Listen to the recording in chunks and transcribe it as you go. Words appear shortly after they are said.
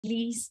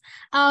Lise.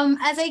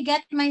 As I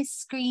get my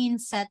screen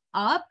set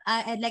up,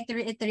 I'd like to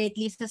reiterate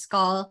Lisa's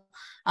call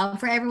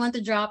for everyone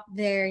to drop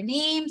their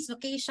names,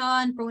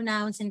 location,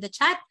 pronouns in the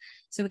chat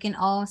so we can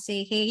all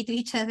say hey to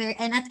each other.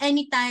 And at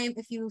any time,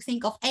 if you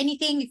think of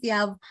anything, if you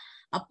have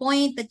a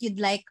point that you'd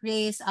like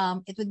raised,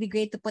 it would be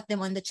great to put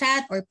them on the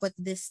chat or put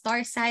this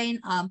star sign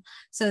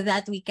so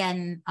that we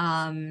can,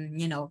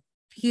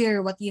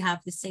 hear what you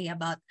have to say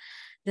about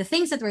the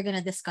things that we're going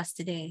to discuss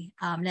today.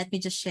 Let me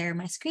just share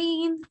my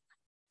screen.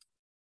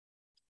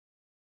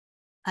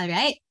 All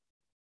right.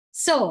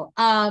 So,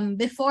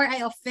 before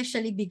I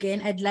officially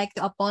begin, I'd like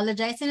to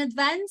apologize in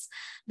advance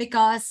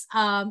because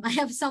I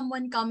have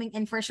someone coming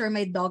and for sure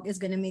my dog is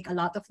going to make a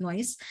lot of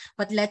noise.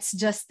 But let's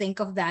just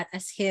think of that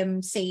as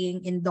him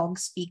saying in dog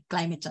speak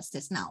climate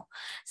justice now.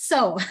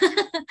 So,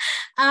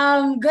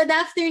 good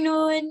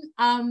afternoon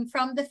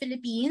from the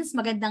Philippines.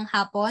 Magandang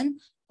hapon.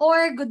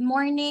 Or good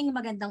morning,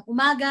 magandang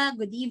umaga,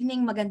 good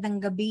evening,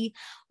 magandang gabi,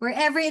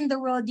 wherever in the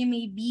world you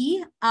may be.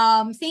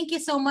 Thank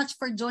you so much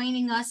for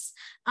joining us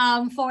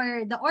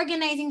for the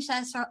organizing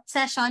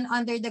session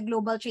under the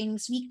Global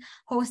Trainings Week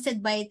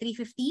hosted by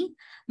 350.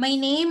 My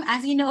name,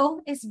 as you know,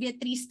 is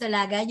Beatrice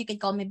Tulagan. You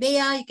can call me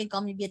Bea, you can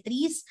call me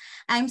Beatrice.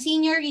 I'm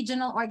Senior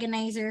Regional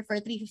Organizer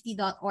for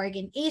 350.org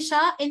in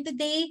Asia. And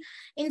today,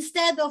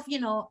 instead of,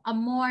 a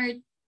more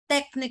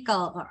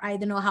technical, or I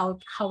don't know how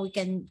we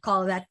can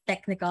call that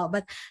technical,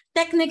 but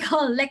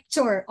technical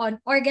lecture on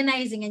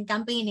organizing and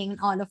campaigning and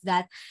all of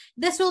that.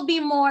 This will be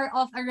more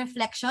of a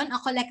reflection, a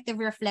collective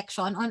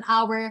reflection on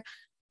our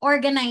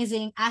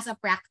organizing as a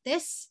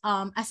practice,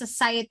 as a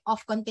site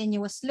of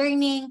continuous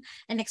learning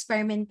and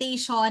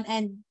experimentation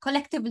and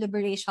collective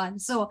liberation.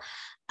 So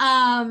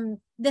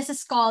this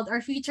is called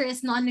Our Future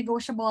is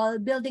Non-Negotiable,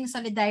 Building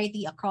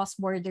Solidarity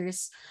Across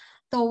Borders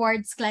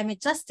Towards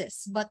Climate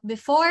Justice. But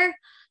before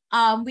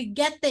we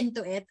get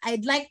into it,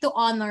 I'd like to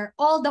honor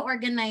all the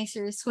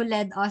organizers who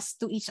led us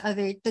to each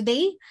other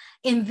today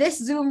in this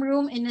Zoom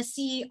room in a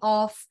sea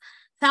of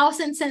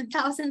thousands and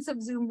thousands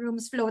of Zoom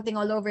rooms floating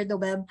all over the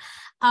web.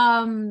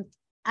 I'm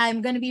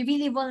going to be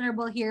really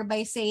vulnerable here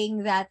by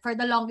saying that for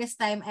the longest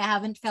time, I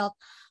haven't felt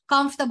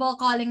comfortable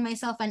calling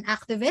myself an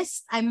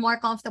activist. I'm more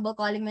comfortable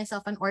calling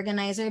myself an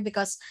organizer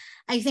because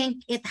I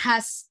think it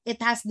has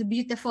the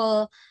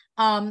beautiful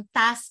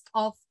task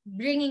of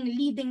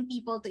leading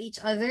people to each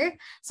other.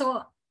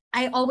 So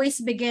I always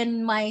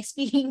begin my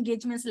speaking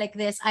engagements like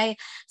this.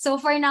 So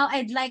for now,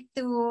 I'd like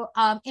to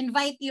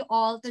invite you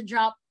all to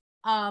drop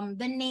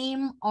the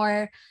name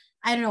or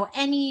I don't know,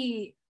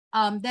 any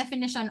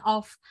definition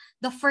of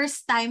the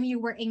first time you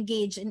were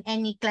engaged in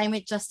any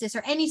climate justice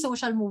or any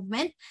social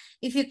movement.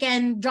 If you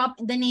can drop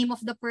the name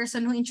of the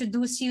person who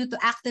introduced you to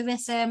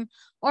activism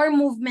or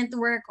movement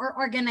work or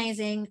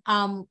organizing,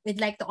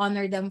 we'd like to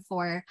honor them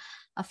for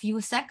a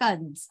few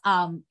seconds.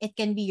 It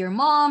can be your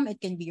mom,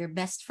 it can be your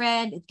best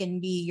friend, it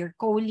can be your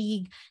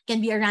colleague, it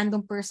can be a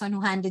random person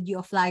who handed you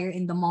a flyer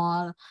in the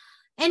mall.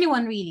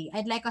 Anyone really.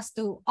 I'd like us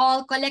to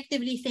all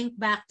collectively think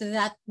back to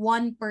that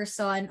one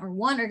person or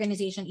one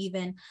organization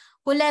even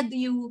who led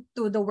you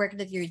to the work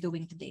that you're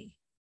doing today.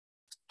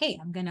 Okay,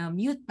 I'm gonna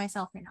mute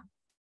myself for now.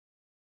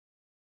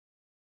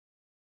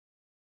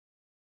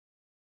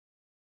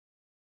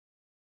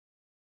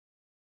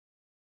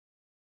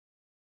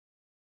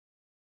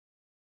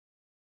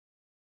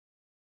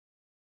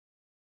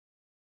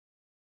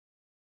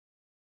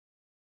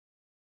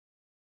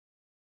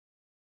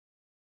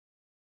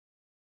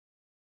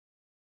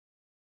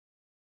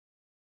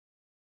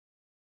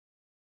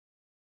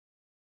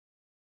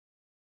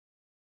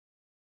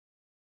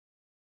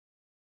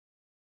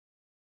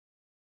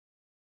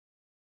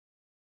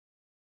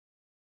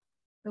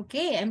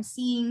 Okay, I'm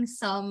seeing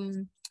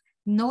some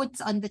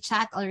notes on the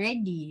chat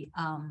already.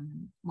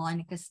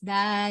 Monica's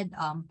dad,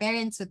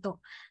 parents who took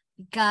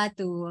Ika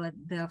to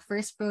the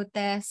first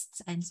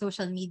protests and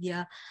social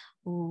media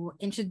who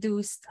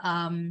introduced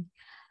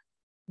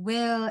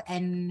Will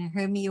and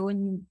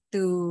Hermione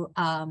to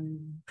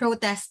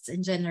protests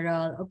in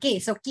general. Okay,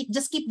 so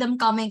just keep them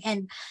coming.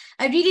 And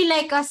I'd really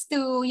like us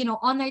to,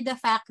 honor the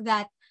fact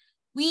that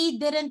we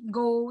didn't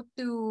go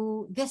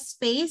to this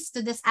space,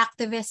 to this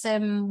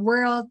activism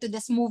world, to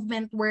this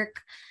movement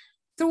work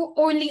through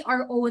only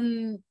our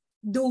own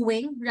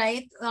doing,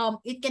 right?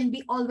 It can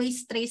be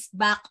always traced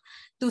back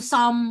to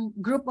some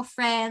group of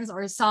friends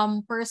or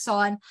some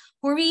person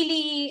who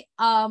really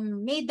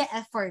made the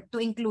effort to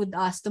include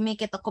us, to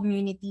make it a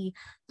community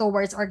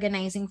towards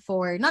organizing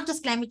for not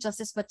just climate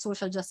justice, but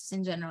social justice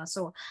in general.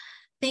 So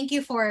thank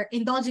you for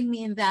indulging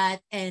me in that.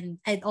 And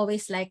I'd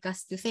always like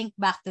us to think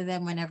back to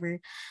them whenever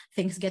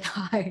things get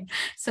hard.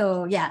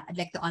 So yeah, I'd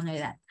like to honor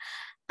that.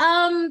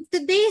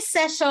 Today's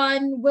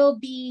session will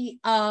be,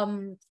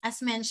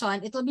 as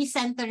mentioned, it will be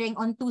centering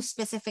on two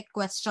specific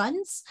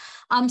questions,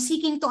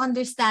 seeking to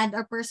understand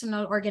our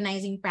personal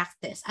organizing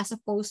practice as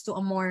opposed to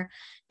a more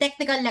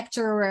technical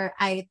lecture where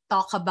I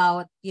talk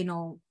about,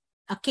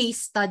 a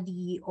case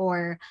study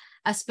or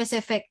a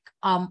specific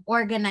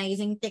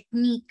organizing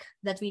technique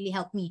that really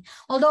helped me.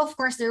 Although of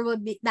course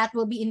that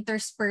will be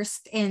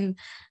interspersed in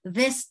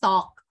this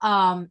talk.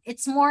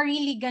 It's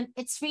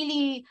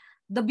really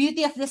the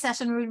beauty of this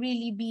session will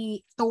really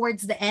be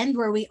towards the end,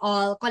 where we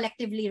all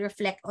collectively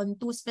reflect on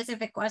two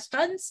specific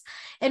questions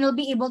and we'll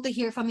be able to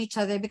hear from each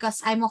other,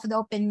 because I'm of the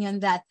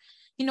opinion that,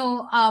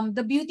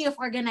 the beauty of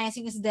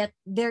organizing is that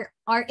there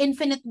are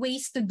infinite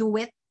ways to do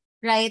it,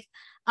 right?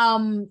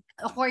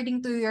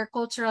 According to your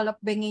cultural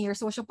upbringing, your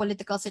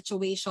socio-political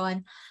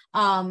situation,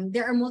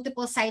 there are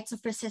multiple sites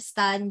of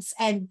resistance,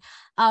 and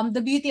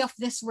the beauty of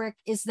this work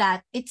is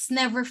that it's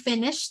never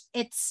finished.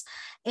 It's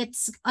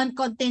a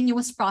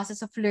continuous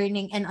process of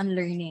learning and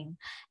unlearning.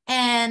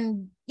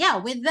 And yeah,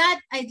 with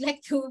that, I'd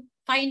like to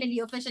finally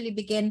officially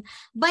begin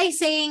by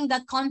saying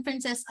that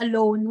conferences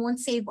alone won't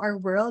save our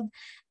world,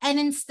 and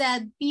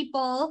instead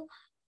people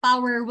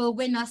power will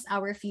win us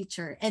our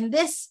future. And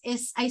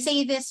I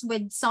say this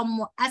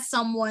as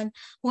someone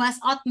who has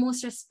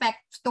utmost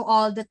respect to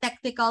all the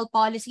technical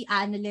policy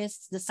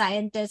analysts, the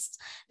scientists,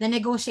 the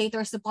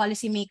negotiators, the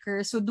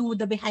policymakers who do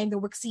the behind the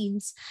work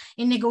scenes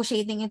in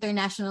negotiating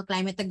international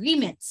climate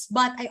agreements.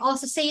 But I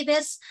also say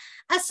this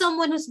as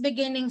someone whose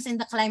beginnings in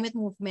the climate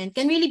movement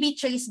can really be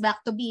traced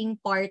back to being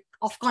part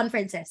of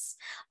conferences,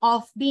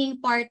 of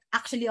being part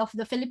actually of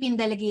the Philippine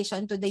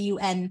delegation to the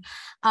UN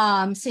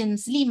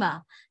since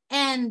Lima.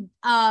 And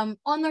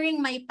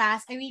honoring my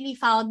past, I really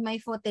found my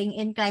footing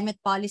in climate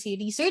policy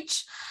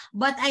research.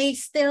 But I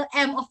still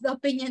am of the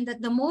opinion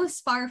that the most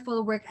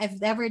powerful work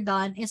I've ever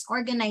done is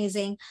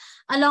organizing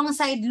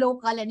alongside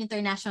local and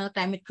international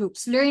climate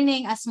groups,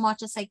 learning as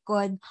much as I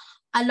could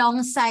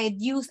alongside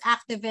youth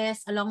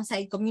activists,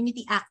 alongside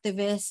community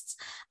activists,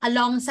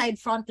 alongside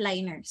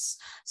frontliners.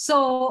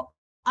 So,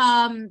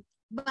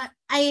 but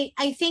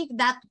I think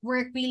that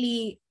work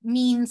really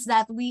means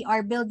that we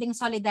are building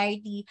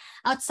solidarity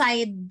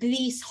outside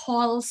these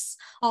halls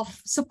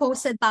of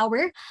supposed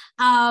power.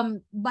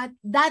 But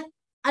that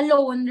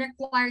alone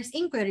requires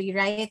inquiry,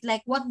 right?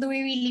 Like, what do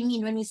we really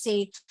mean when we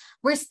say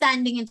we're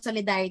standing in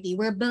solidarity,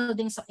 we're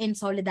building in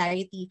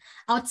solidarity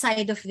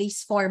outside of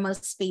these formal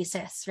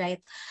spaces,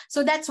 right?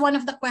 So that's one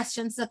of the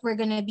questions that we're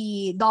going to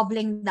be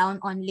doubling down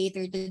on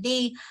later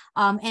today.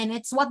 And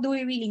it's, what do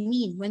we really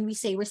mean when we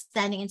say we're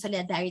standing in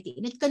solidarity?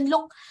 And it can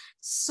look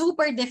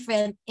super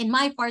different in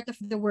my part of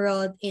the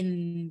world,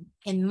 in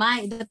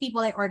the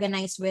people I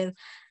organize with,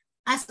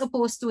 as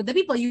opposed to the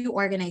people you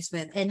organize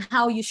with, and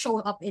how you show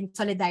up in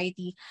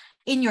solidarity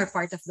in your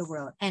part of the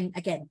world. And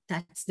again,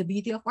 that's the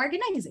beauty of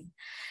organizing.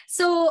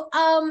 So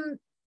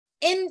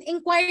in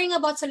inquiring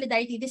about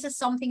solidarity, this is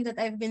something that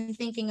I've been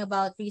thinking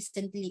about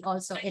recently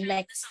also, in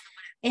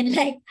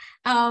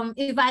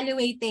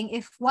evaluating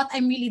if what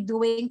I'm really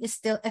doing is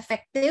still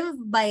effective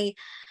by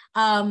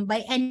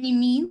any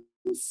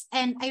means.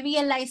 And I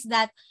realized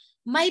that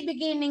my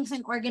beginnings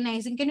in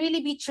organizing can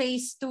really be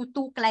traced to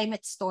two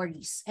climate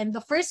stories. And the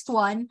first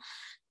one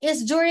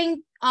is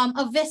during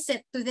a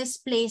visit to this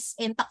place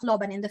in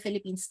Tacloban in the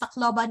Philippines.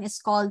 Tacloban is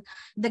called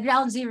the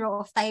ground zero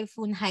of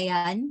Typhoon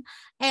Haiyan.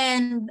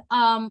 And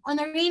on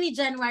a rainy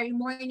January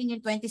morning in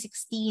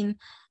 2016,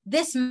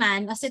 this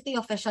man, a city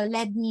official,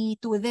 led me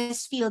to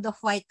this field of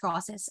white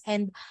crosses.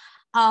 And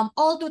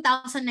all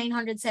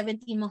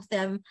 2,917 of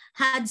them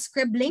had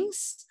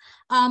scribblings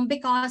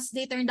because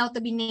they turned out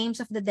to be names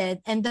of the dead,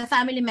 and the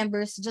family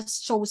members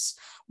just chose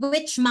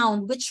which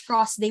mound, which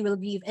cross they will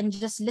grieve, and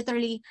just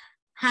literally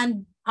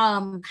handwritten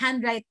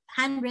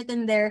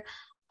their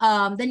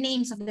the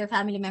names of their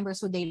family members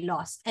who they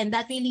lost. And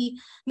that really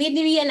made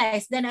me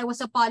realize, then I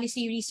was a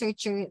policy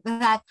researcher,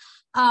 that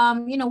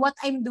what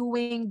I'm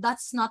doing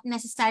does not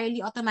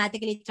necessarily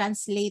automatically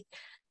translate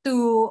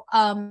to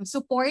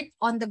support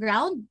on the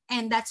ground.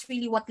 And that's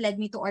really what led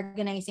me to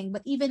organizing.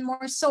 But even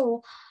more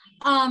so,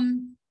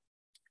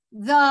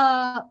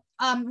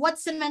 what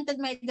cemented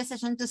my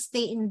decision to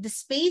stay in the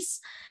space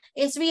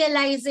is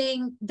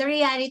realizing the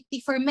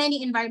reality for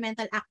many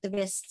environmental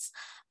activists.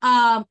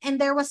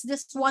 And there was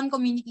this one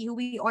community who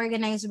we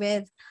organized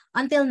with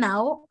until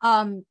now.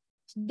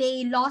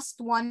 They lost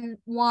one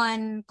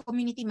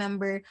community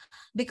member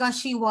because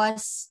she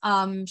was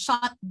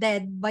shot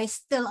dead by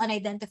still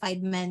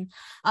unidentified men.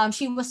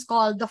 She was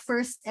called the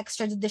first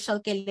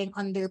extrajudicial killing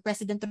under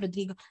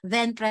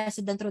then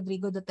President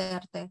Rodrigo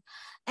Duterte.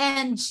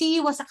 And she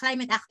was a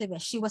climate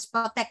activist. She was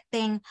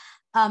protecting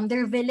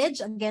their village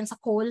against a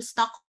coal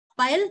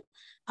stockpile.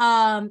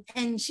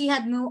 And she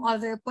had no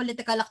other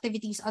political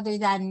activities other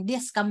than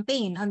this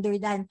campaign, other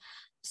than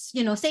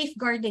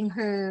safeguarding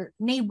her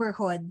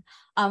neighborhood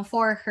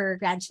for her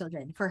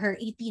grandchildren, for her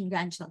 18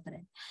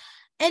 grandchildren.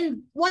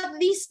 And what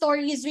these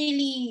stories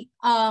really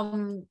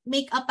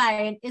make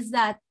apparent is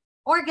that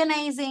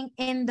organizing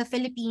in the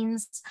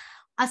Philippines,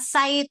 a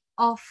site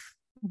of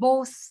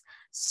both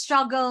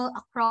struggle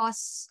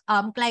across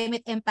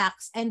climate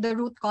impacts and the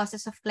root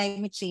causes of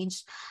climate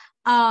change,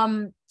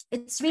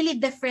 it's really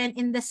different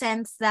in the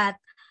sense that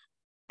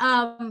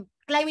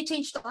climate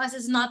change to us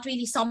is not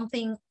really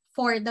something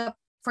for the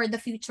for the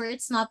future.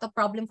 It's not a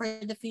problem for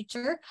the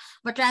future,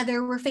 but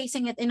rather we're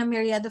facing it in a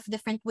myriad of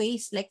different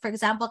ways. Like, for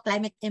example,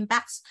 climate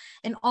impacts,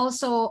 and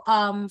also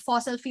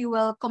fossil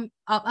fuel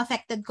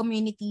affected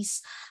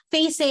communities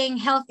facing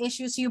health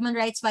issues, human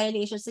rights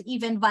violations, and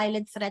even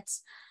violent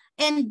threats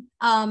and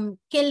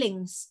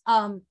killings.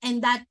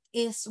 And that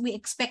is, we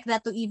expect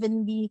that to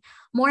even be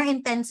more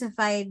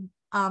intensified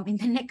in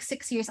the next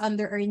 6 years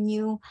under our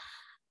new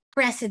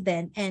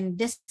president. And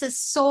this is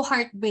so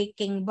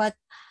heartbreaking, but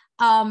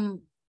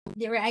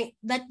right,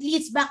 that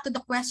leads back to the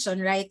question,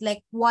 right?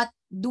 Like, what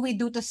do we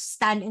do to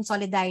stand in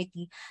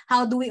solidarity?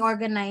 How do we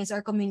organize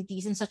our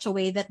communities in such a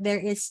way that there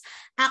is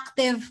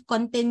active,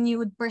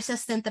 continued,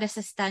 persistent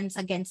resistance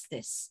against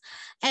this?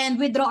 And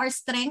we draw our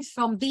strength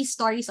from these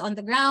stories on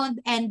the ground,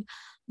 and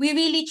we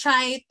really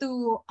try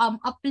to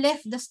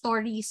uplift the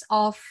stories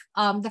of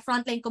the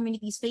frontline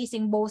communities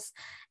facing both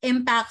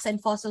impacts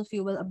and fossil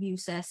fuel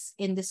abuses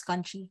in this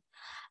country.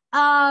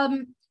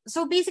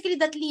 So basically,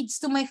 that leads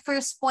to my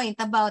first point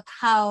about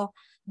how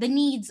the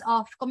needs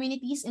of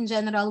communities in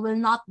general will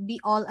not be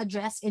all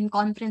addressed in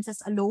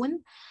conferences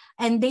alone.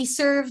 And they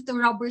serve to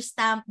rubber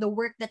stamp the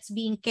work that's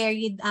being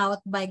carried out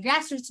by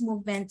grassroots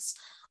movements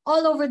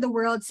all over the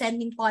world,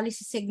 sending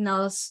policy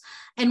signals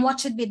and what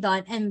should be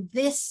done. And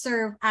this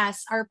serve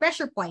as our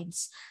pressure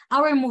points,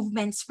 our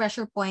movement's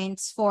pressure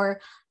points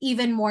for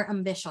even more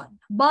ambition.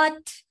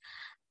 But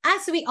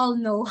as we all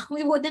know,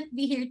 we wouldn't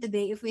be here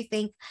today if we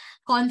think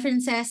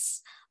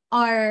conferences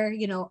are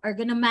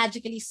gonna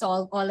magically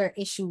solve all our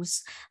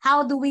issues.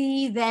 How do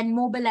we then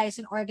mobilize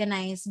and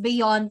organize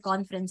beyond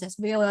conferences,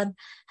 beyond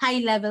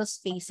high-level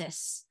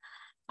spaces?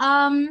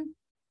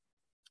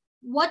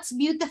 What's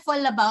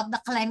beautiful about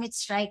the climate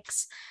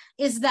strikes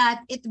is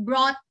that it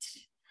brought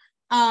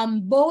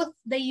both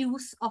the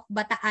youth of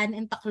Bataan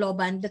and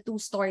Tacloban,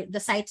 the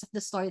sites of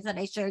the stories that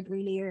I shared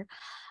earlier.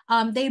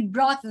 They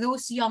brought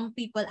those young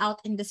people out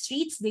in the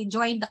streets. They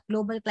joined the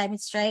global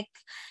climate strike,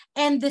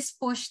 and this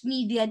pushed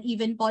media and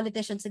even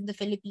politicians in the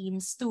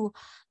Philippines to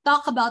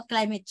talk about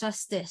climate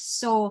justice.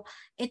 So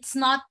it's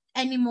not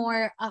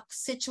anymore a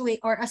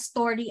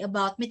story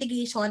about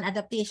mitigation,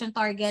 adaptation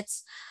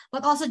targets,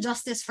 but also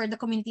justice for the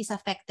communities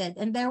affected.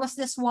 And there was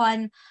this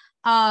one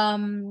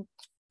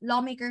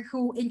lawmaker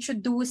who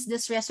introduced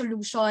this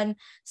resolution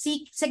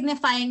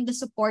signifying the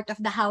support of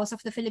the House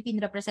of the Philippine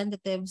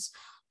Representatives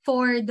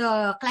for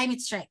the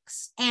climate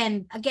strikes.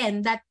 And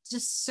again, that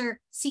just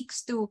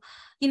seeks to,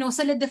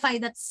 solidify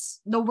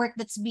that's the work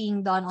that's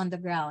being done on the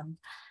ground.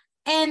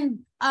 And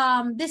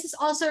this is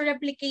also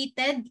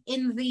replicated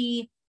in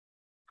the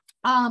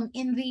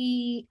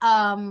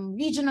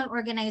regional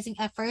organizing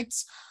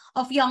efforts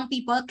of young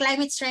people,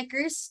 climate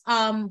strikers,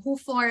 who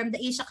formed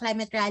the Asia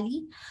Climate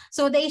Rally.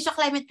 So the Asia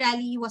Climate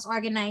Rally was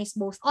organized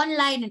both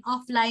online and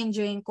offline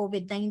during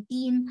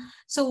COVID-19.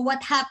 So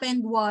what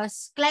happened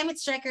was climate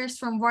strikers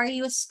from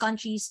various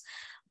countries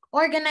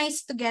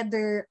organized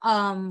together,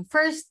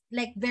 first,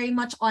 like very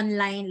much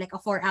online, like a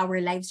 4-hour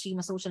live stream,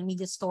 a social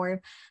media store,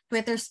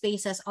 Twitter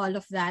spaces, all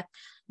of that.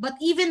 But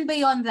even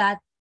beyond that,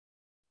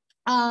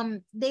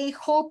 they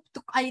hope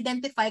to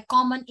identify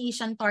common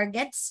Asian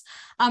targets.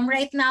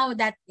 Right now,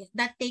 that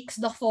takes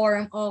the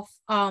form of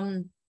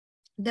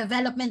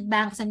development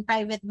banks and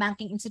private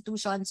banking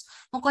institutions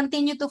who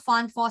continue to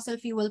fund fossil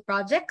fuel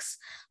projects,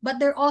 but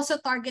they're also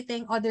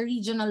targeting other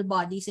regional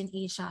bodies in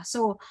Asia.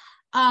 So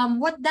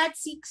what that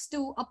seeks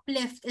to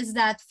uplift is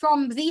that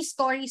from these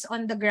stories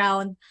on the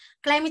ground,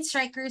 climate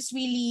strikers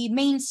really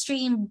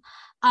mainstream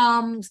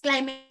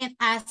climate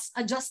as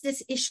a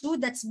justice issue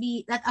that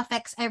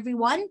affects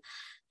everyone,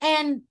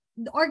 and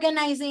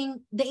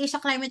organizing the Asia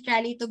Climate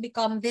Rally to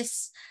become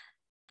this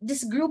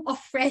group of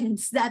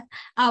friends that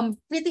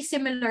pretty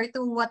similar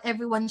to what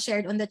everyone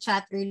shared on the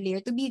chat earlier,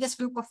 to be this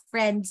group of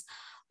friends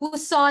who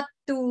sought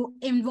to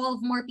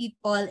involve more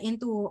people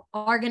into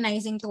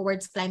organizing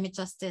towards climate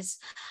justice,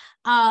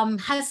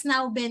 has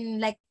now been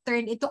like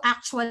turned into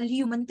actual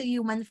human to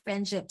human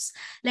friendships.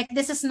 Like,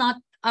 this is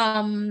not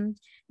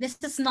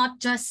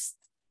just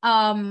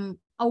a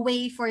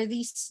way for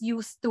these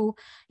youth to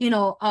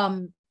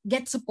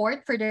get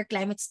support for their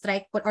climate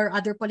strike or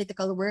other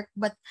political work,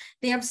 but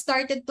they have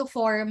started to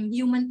form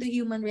human to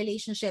human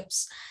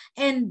relationships.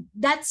 And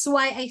that's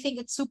why I think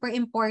it's super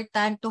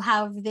important to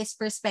have this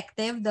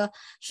perspective, the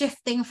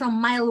shifting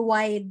from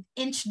mile-wide,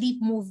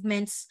 inch-deep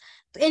movements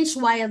to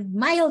inch-wide,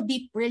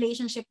 mile-deep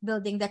relationship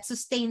building that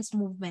sustains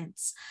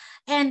movements.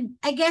 And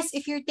I guess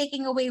if you're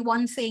taking away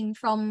one thing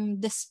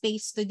from this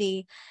space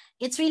today,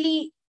 it's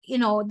really,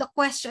 the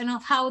question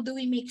of how do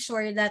we make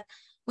sure that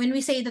when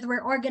we say that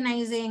we're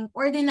organizing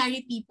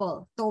ordinary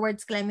people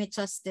towards climate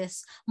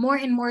justice, more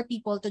and more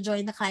people to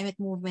join the climate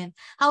movement,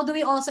 how do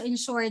we also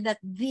ensure that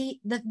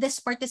this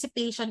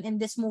participation in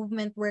this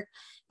movement work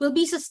will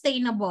be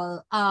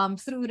sustainable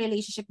through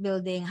relationship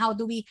building? How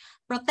do we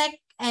protect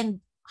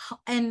and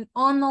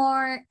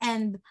honor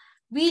and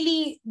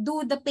really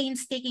do the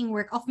painstaking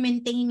work of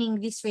maintaining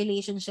these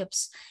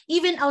relationships,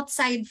 even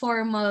outside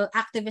formal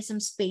activism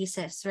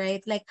spaces,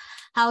 right? Like,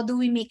 how do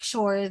we make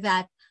sure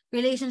that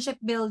relationship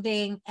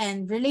building,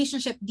 and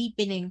relationship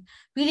deepening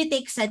really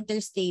take center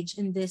stage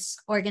in this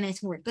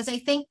organizing work. Because I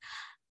think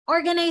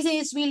organizing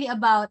is really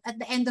about, at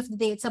the end of the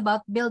day, it's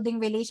about building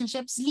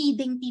relationships,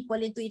 leading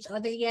people into each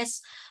other,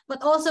 yes,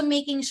 but also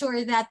making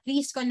sure that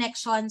these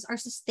connections are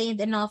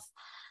sustained enough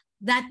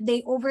that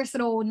they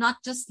overthrow not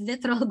just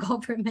literal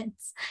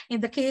governments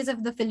in the case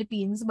of the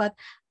Philippines, but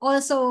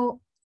also,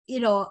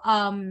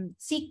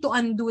 seek to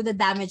undo the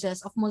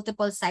damages of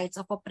multiple sites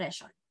of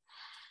oppression.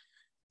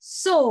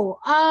 So,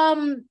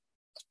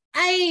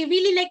 I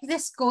really like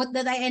this quote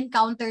that I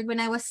encountered when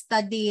I was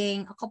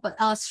studying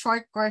a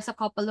short course a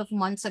couple of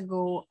months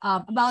ago,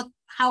 about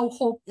how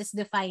hope is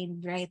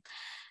defined, right?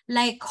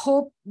 Like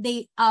hope,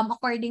 they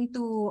according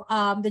to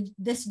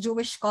this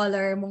Jewish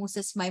scholar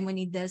Moses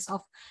Maimonides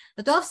of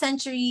the 12th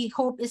century,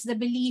 hope is the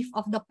belief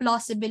of the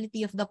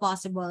plausibility of the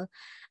possible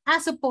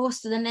as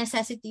opposed to the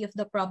necessity of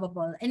the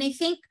probable. And I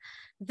think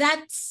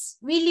that's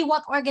really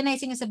what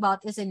organizing is about,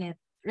 isn't it?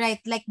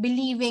 Right? Like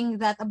believing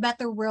that a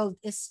better world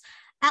is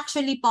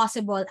actually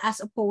possible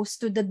as opposed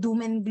to the doom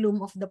and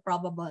gloom of the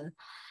probable.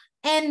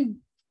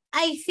 And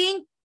I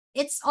think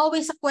it's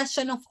always a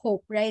question of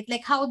hope, right?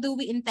 Like, how do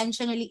we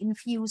intentionally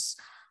infuse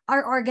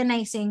our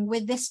organizing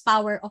with this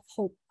power of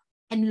hope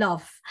and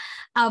love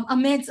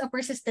amidst a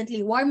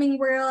persistently warming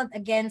world,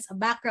 against a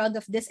background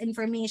of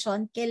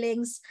disinformation,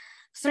 killings,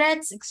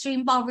 threats,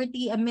 extreme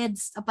poverty,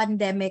 amidst a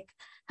pandemic?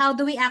 How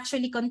do we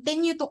actually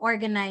continue to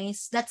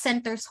organize that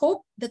centers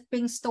hope, that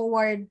brings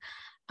toward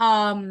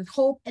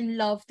hope and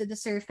love to the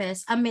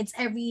surface amidst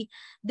every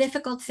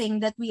difficult thing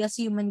that we as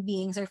human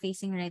beings are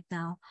facing right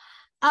now?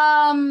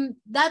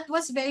 That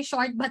was very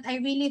short, but I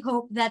really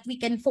hope that we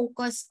can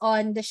focus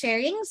on the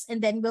sharings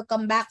and then we'll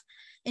come back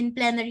in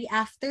plenary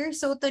after.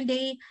 So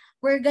today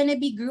we're gonna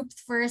be grouped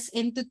first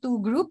into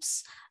two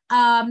groups.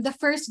 The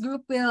first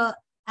group will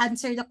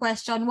answer the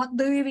question, what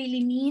do we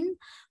really mean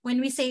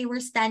when we say we're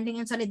standing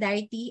in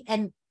solidarity?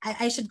 And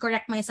I should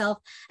correct myself.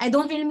 I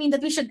don't really mean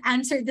that we should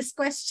answer this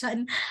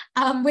question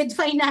with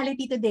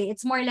finality today.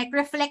 It's more like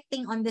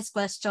reflecting on this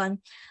question,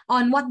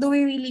 on what do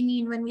we really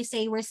mean when we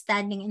say we're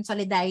standing in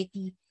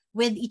solidarity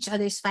with each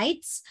other's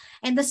fights.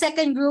 And the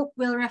second group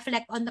will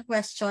reflect on the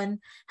question,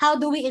 how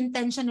do we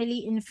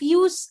intentionally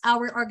infuse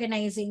our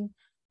organizing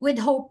with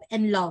hope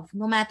and love,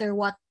 no matter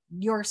what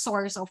your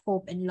source of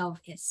hope and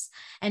love is,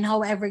 and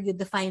however you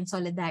define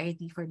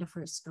solidarity for the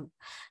first group.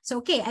 So,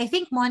 okay, I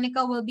think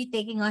Monica will be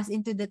taking us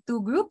into the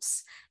two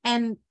groups,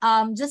 and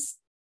just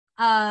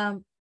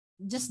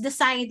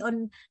decide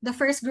on the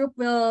first group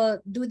will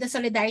do the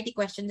solidarity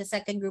question, the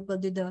second group will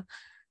do the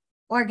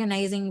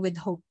organizing with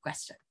hope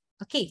question.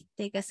 Okay,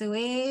 take us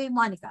away,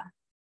 Monica.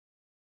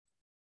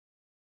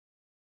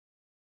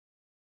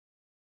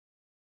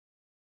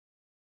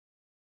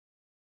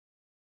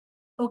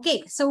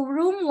 Okay, so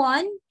room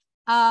one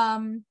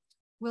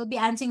will be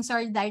answering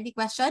solidarity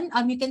question.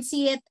 You can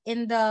see it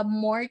in the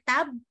more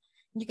tab.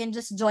 You can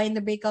just join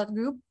the breakout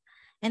group.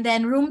 And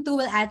then room two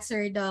will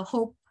answer the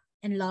hope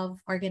and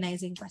love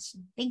organizing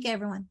question. Thank you,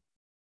 everyone.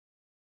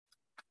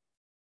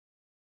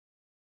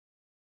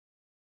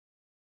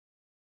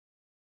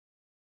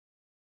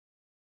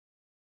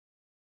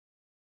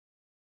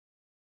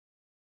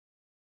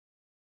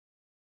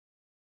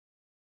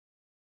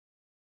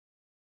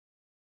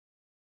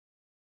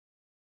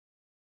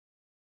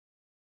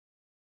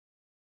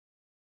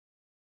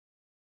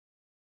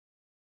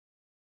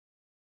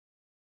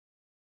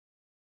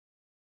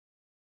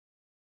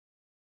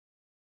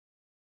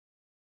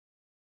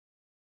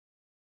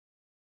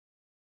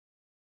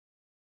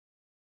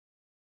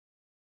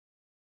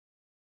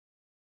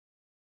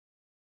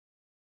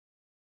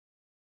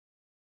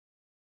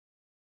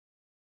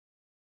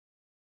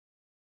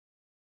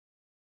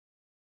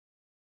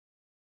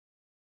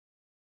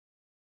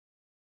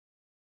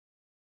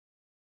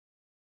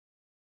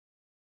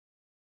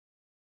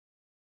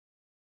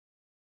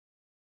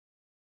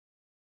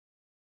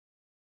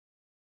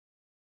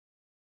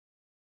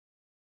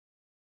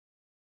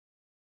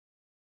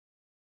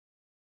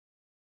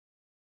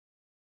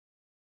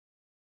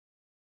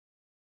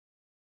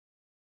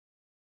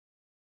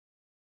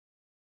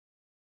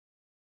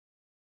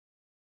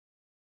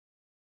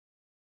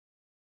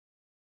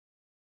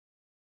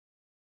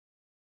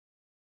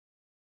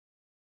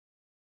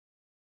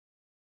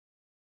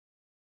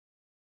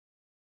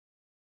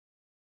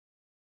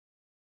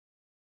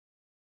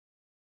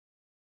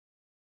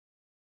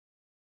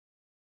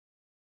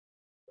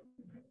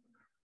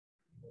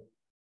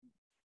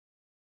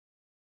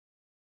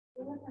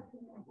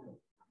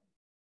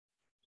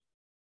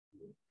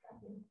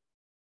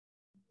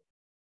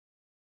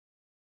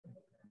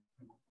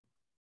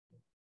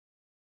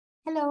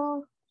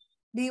 Hello.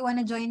 Do you want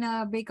to join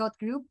a breakout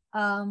group?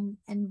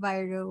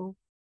 Enviro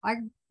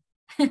org.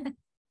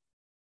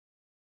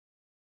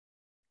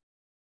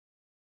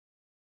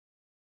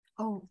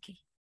 Oh, okay.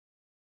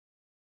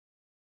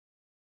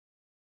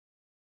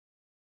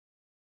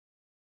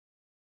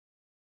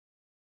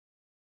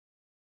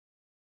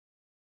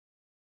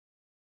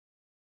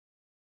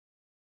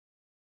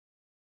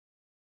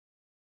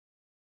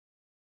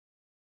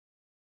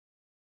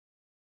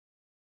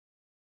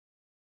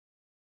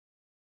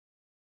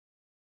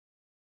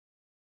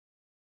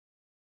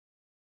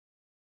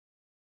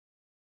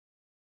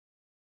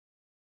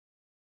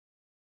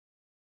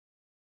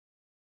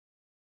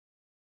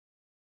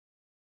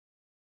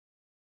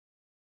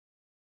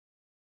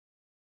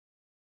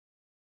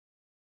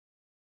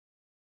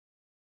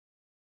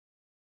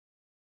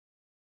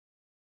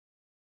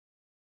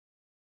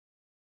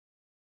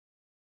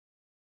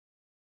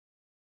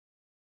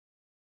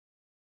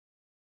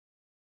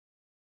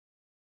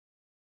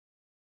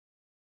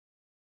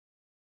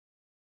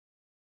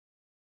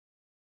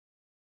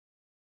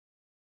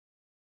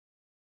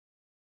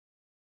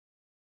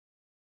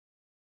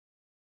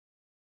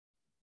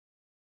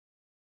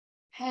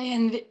 Hey,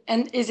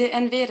 and is it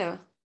Enviro?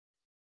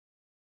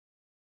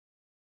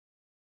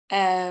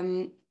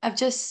 I've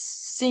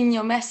just seen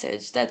your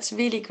message. That's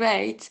really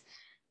great.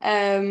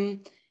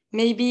 Um,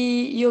 Maybe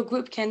your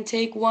group can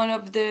take one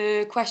of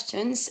the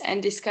questions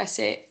and discuss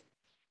it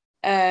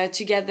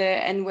together.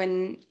 And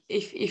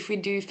if we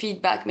do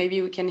feedback,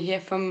 maybe we can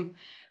hear from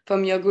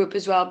your group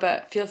as well.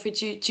 But feel free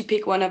to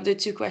pick one of the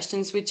two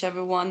questions,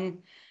 whichever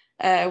one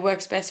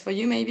works best for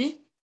you, maybe.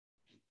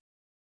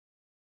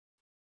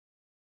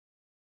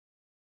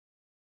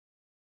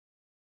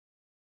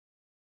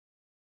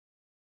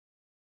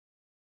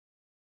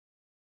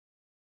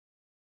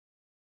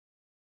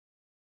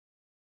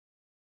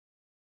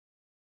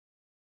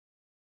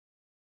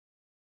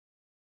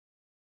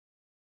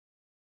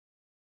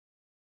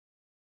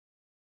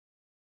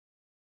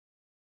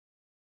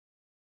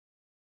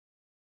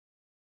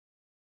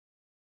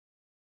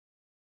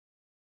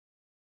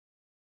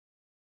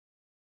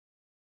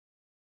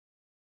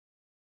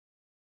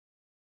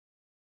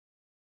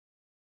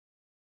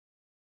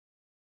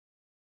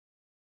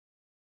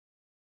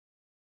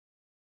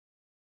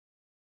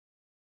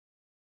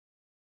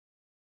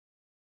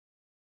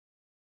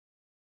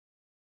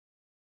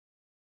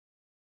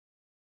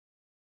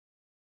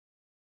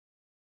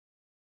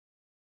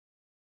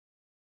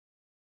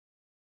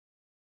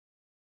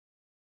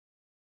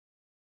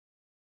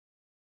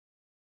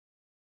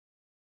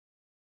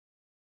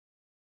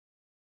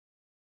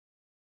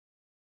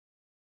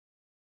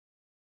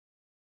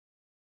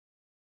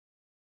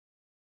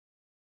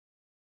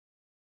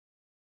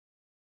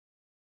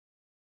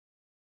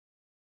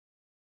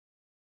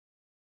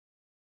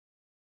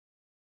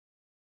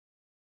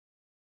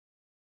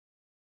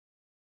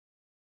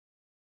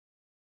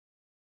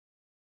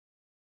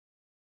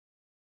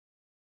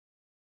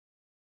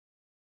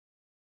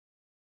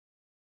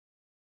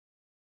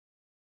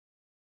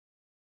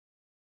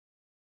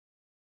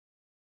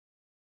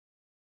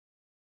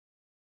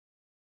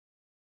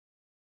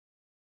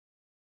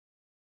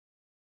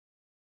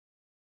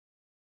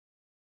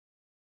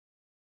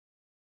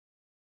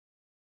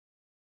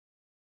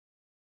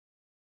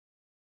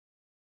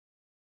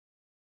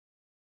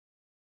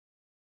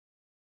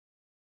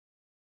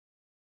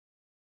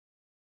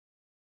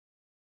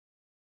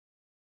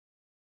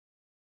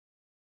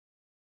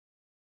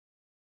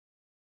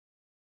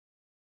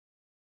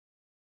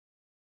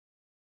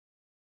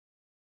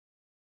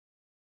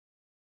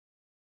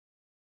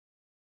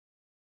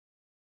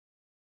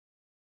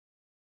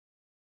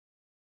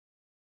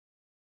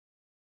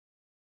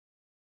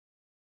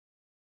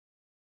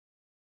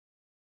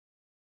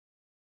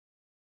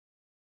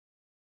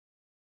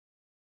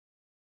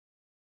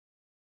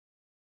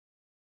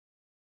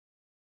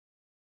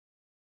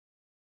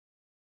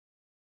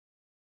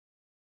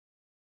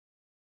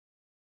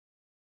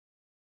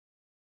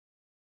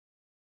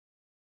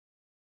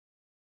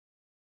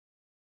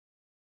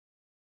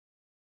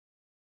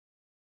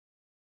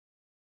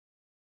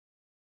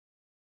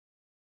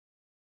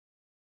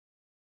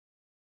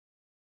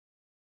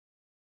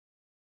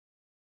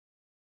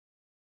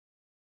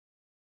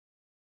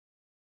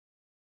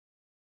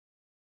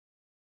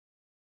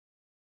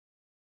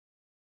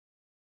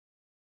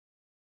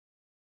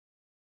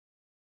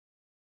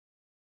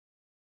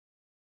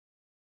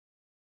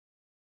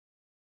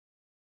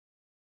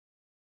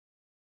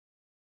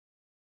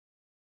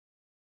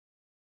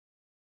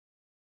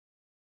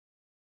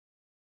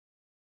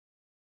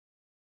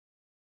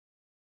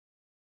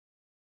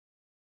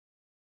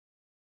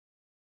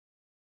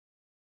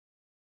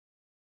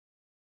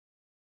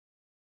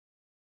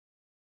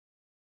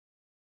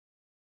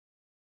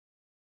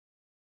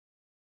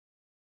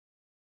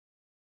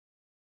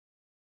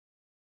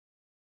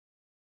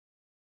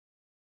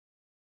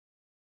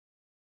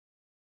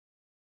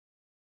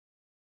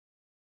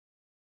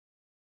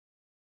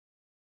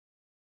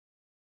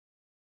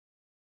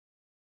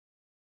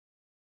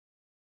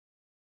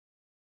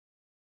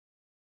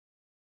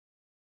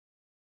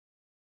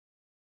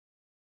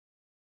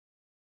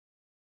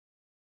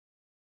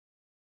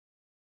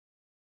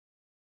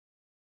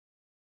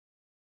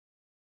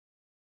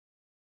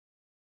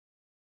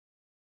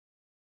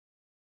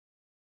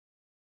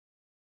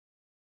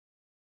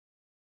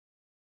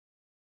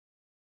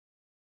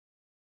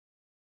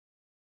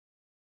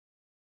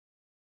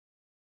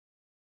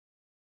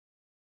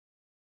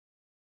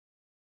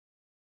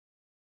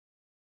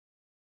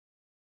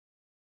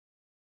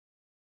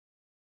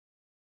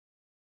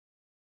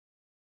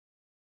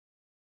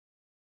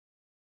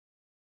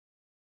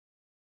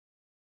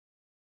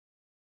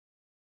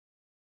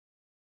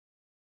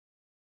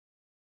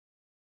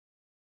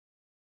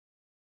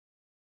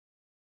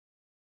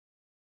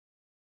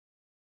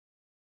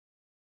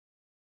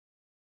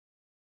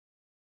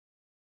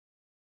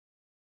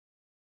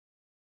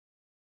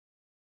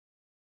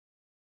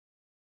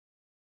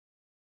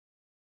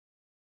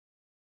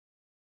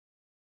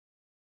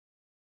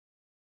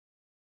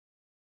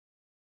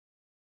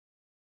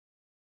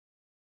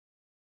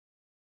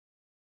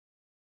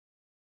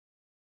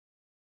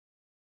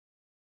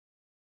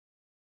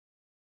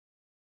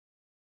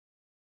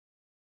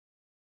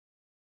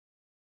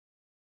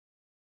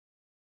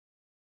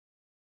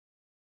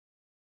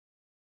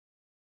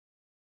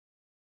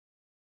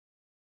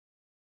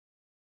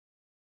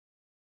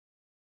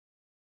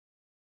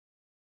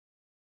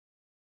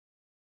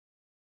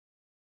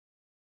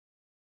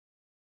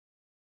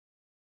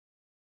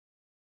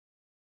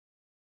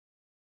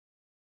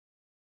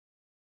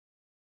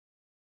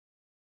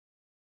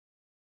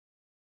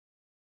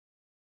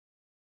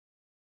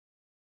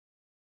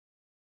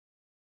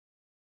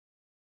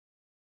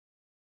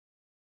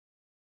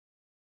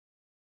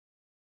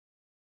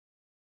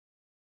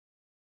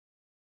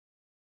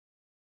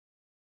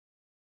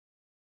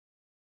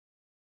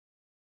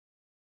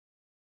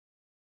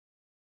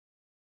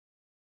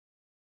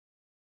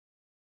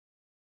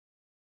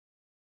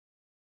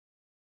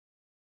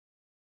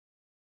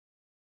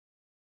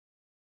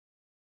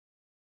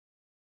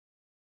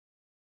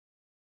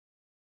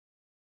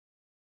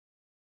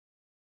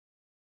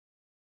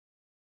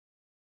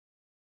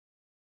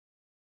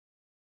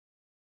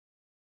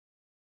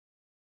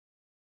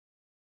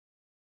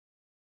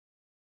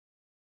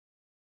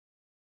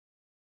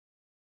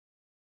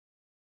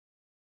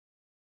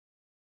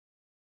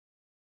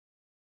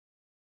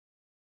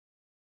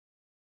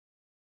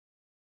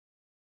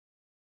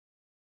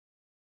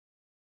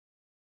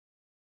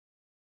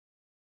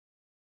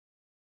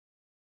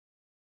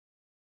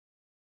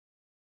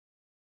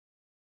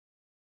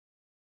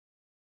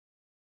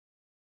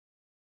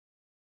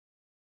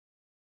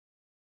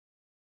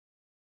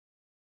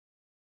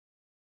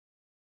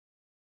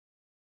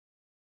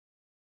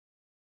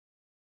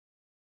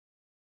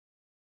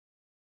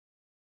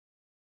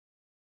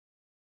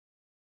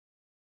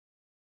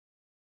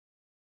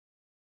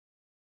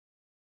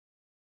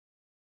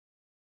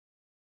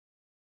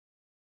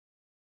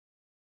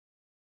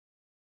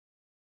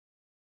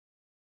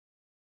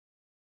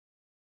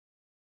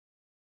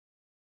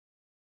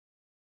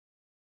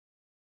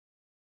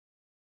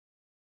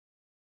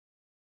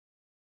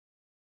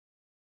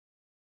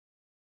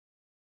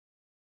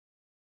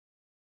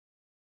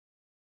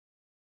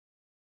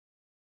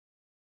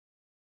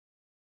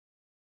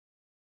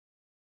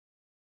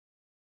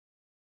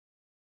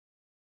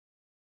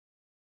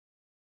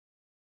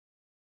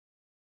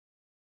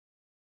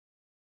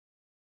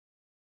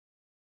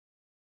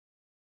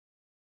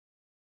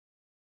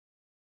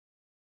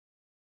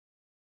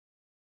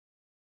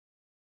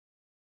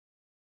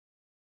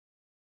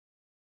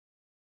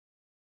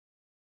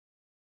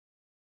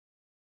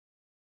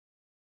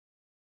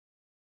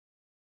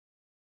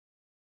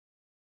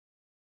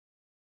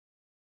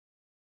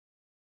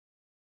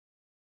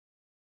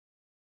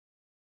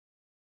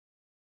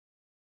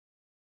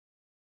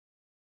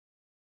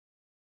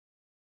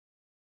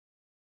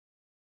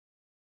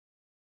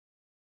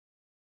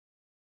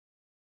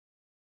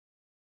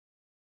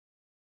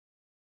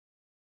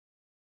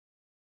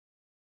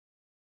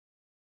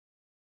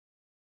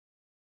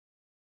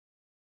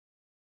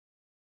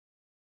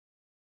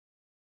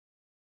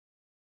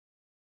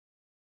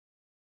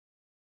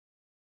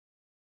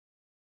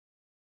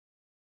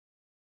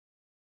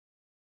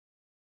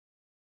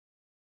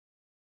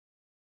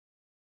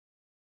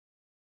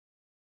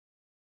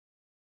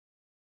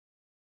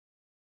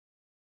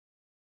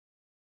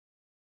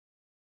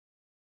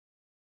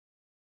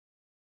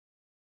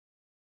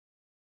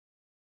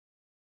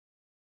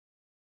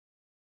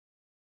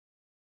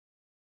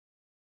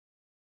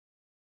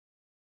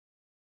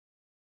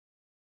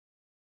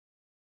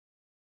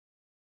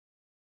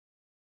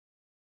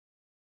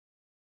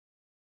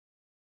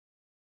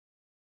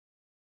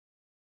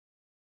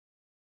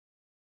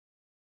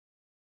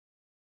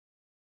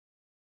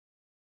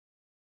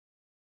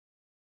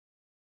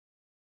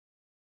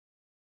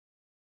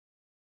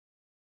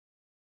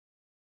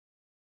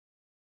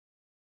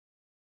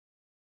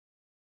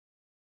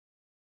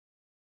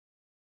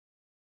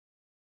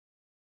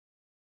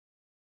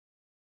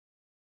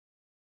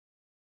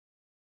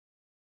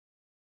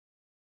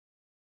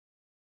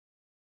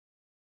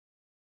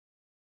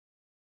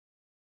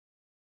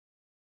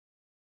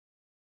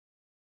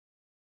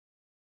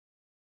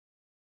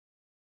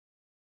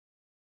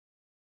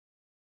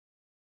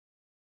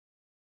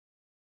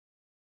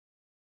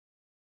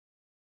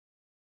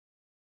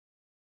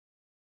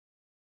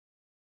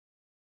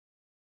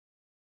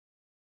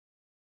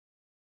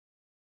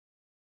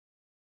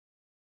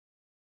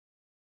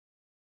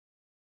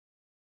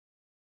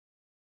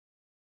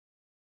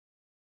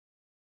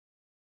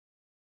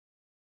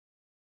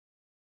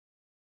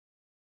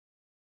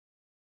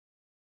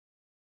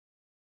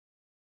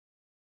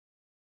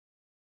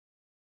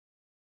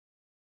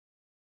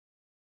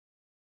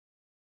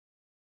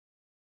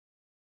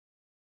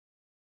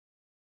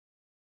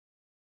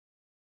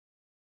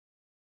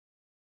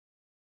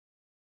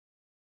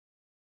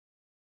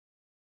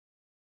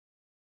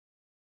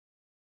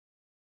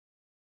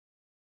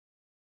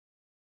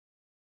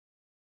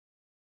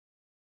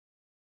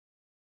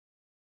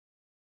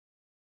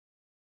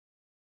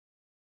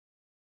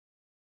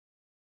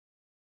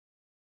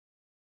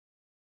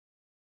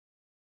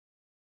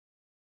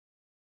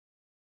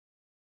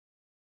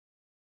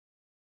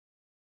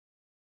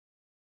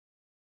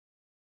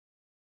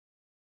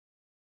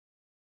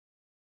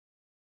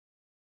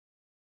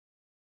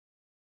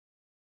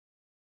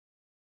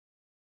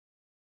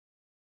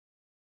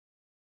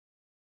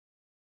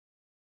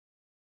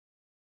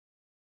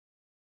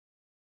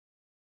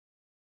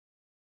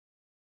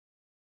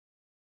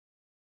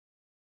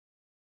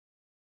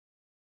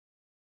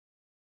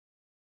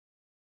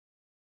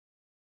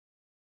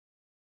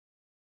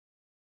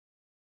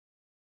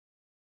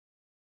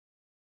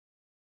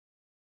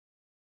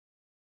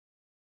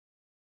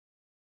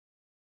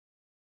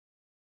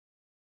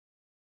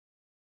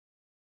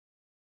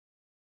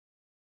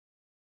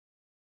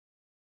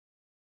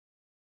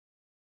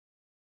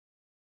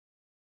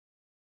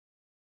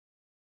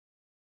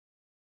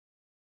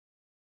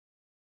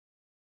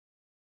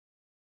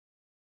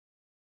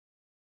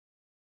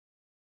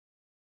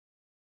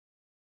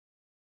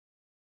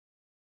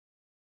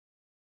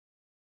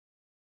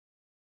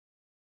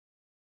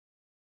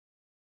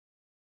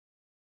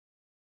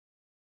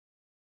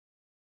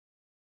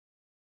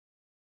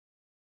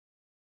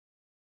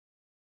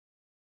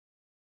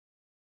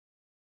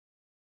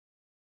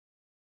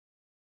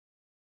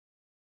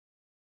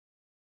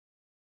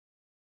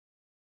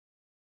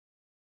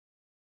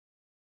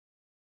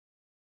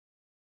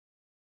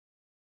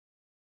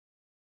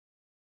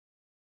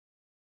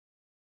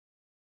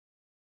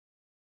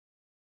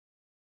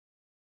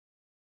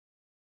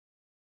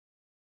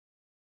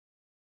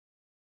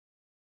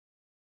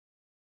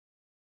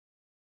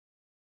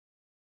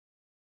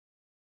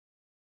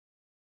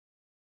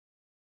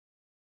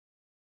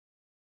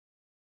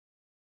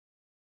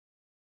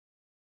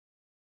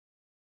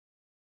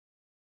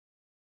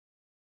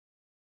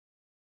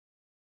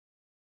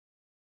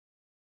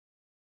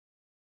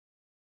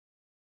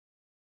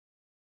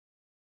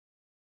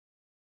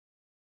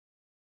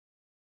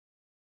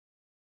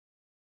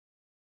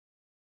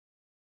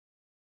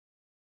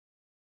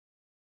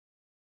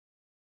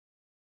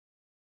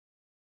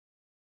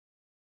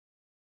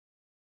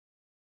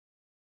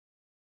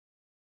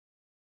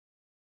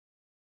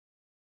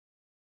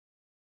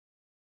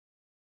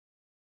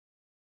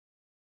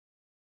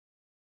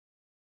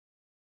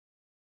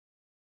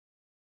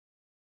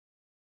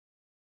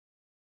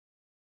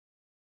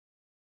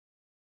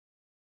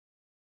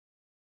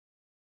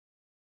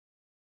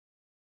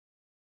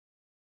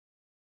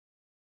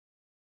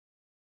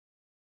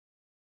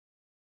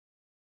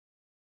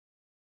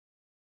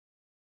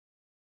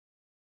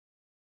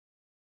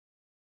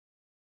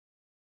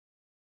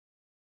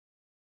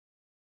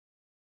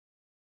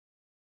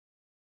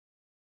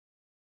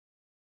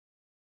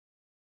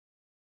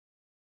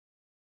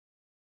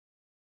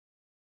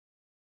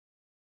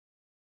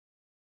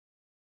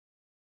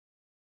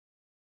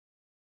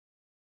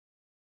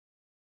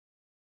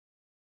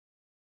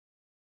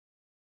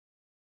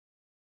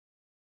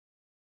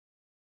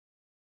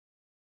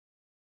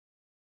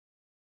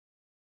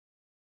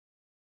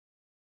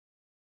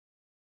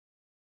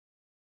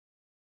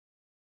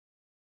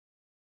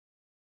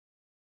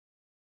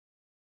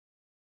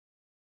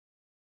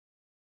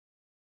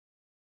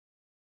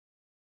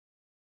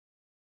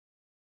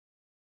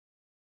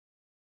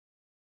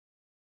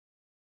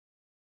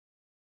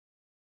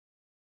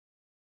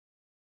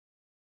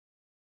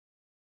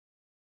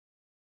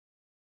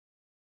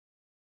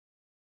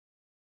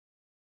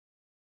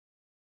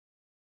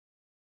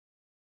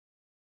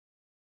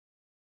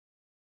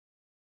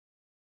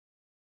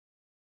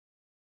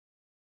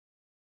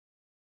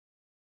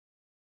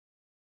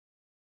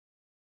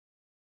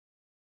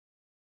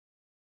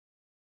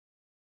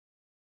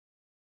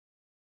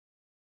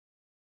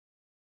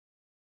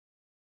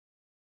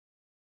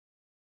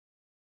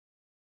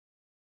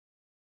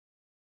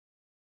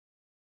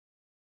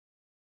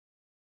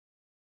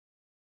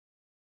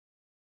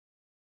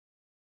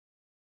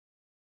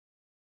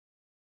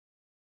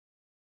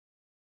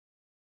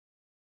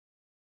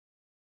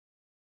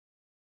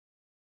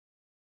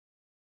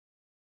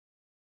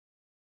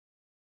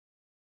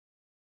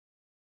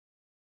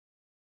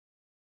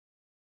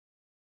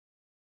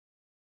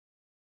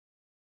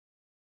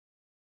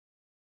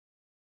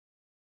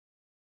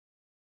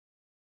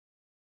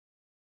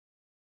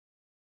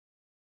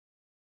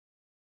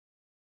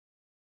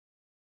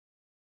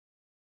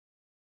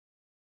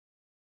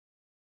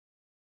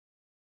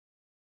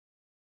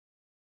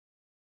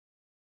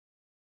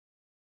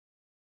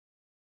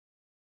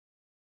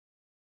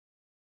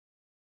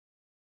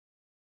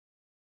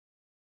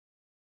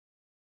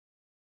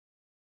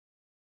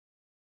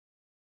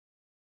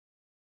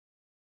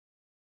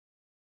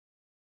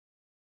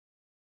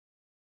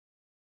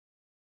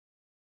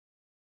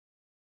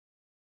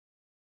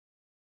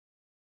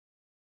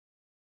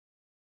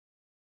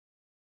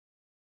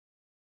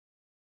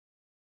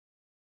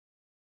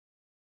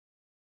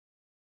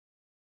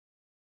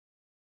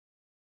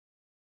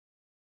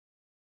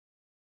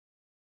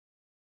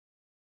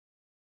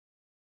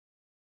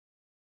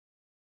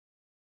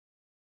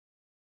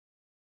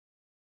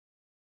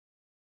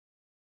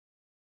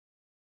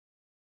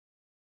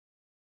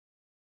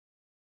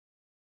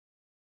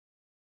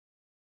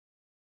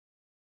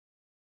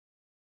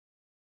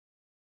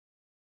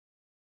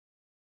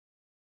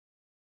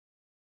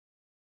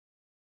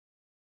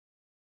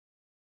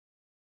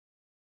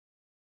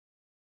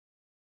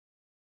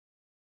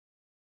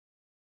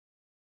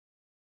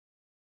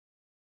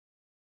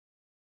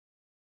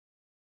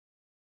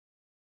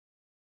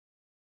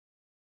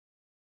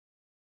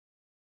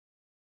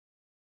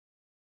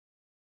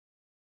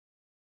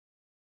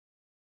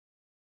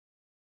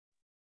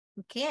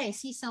 Okay, I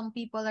see some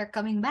people are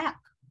coming back.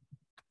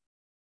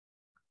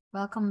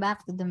 Welcome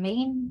back to the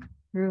main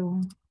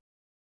room.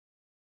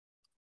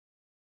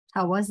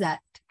 How was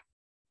that?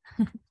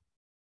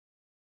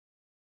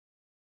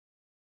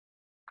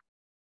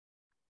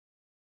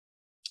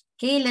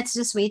 Okay, let's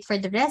just wait for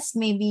the rest.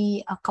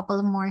 Maybe a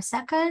couple more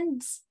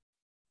seconds.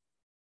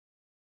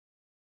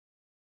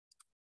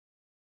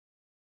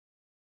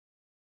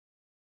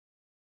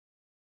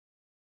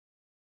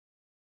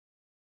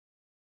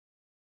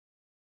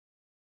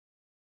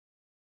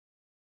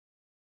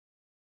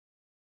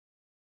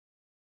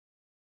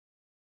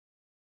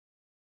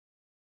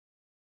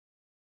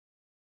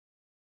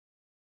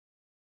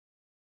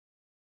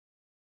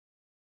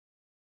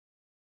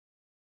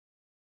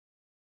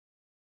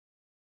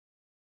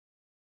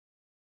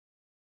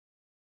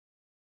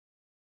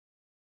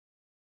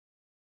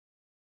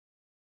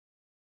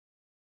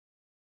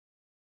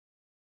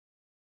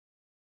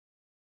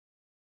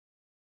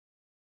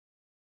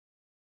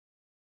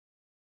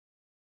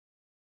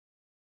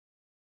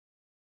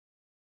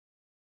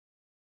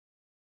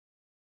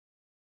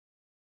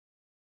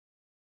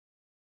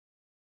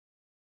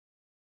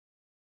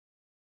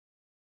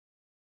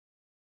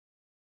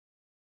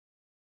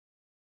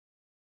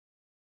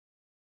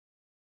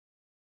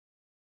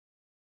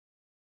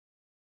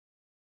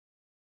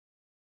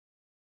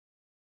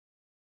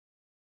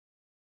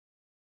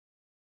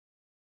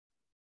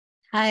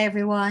 Hi,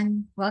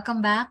 everyone.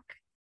 Welcome back.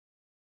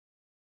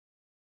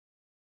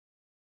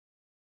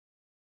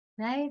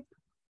 Right?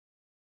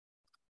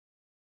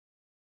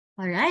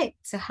 All right.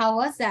 So how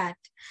was that?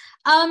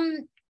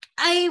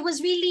 I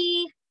was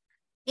really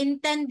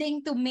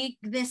intending to make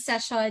this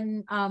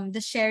session,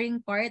 the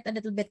sharing part, a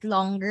little bit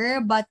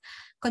longer, but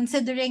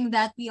considering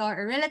that we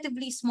are a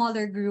relatively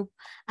smaller group,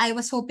 I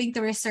was hoping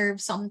to reserve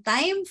some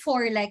time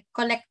for like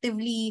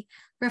collectively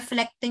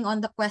reflecting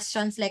on the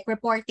questions, like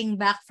reporting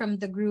back from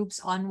the groups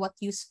on what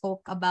you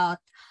spoke about.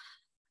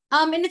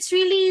 And it's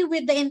really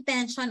with the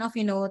intention of,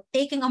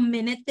 taking a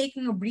minute,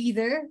 taking a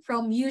breather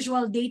from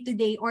usual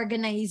day-to-day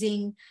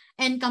organizing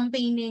and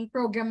campaigning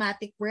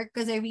programmatic work,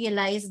 because I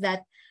realized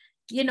that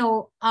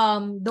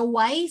the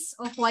whys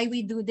of why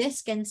we do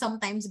this can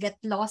sometimes get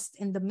lost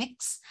in the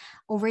mix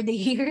over the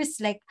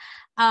years.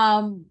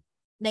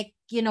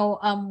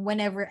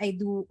 Whenever I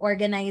do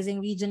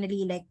organizing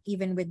regionally, like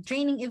even with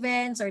training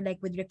events or like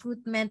with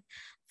recruitment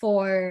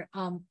for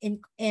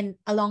in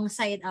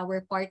alongside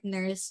our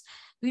partners,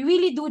 we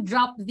really do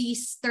drop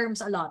these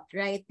terms a lot,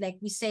 right? Like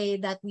we say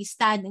that we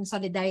stand in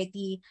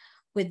solidarity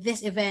with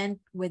this event,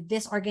 with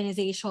this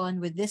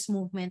organization, with this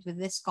movement, with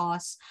this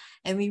cause.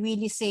 And we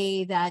really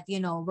say that,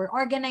 we're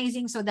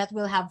organizing so that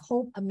we'll have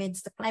hope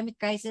amidst the climate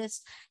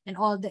crisis and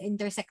all the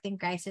intersecting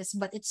crisis.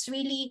 But it's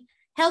really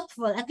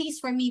helpful, at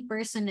least for me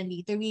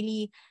personally, to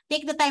really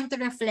take the time to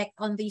reflect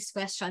on these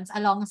questions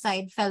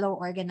alongside fellow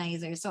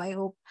organizers. So I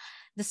hope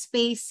the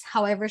space,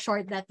 however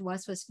short that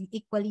was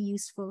equally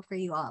useful for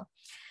you all.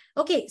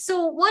 Okay,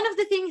 so one of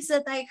the things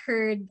that I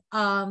heard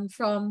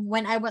from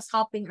when I was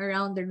hopping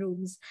around the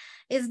rooms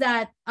is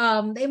that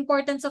the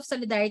importance of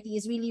solidarity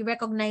is really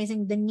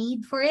recognizing the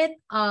need for it.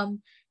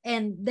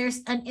 And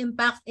there's an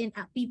impact in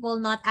people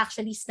not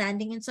actually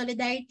standing in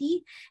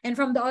solidarity. And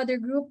from the other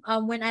group,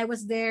 when I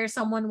was there,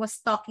 someone was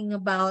talking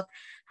about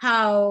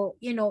how,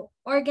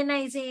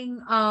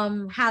 organizing,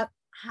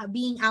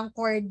 being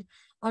anchored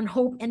on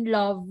hope and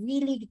love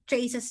really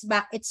traces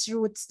back its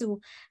roots to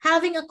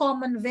having a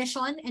common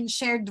vision and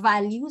shared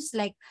values,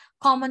 like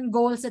common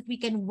goals that we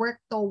can work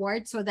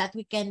towards so that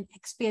we can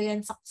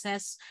experience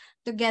success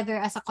together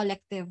as a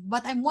collective.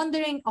 But I'm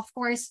wondering, of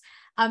course,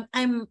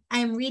 I'm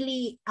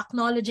really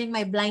acknowledging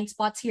my blind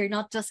spots here,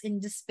 not just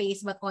in this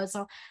space, but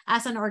also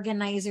as an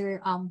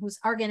organizer whose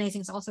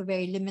organizing is also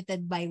very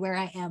limited by where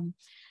I am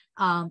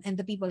and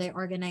the people I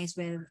organize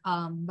with.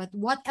 But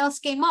what else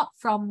came up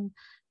from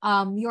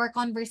your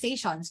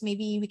conversations?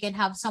 Maybe we can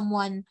have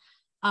someone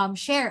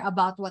share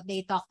about what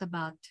they talked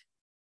about.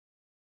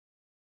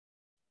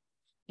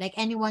 Like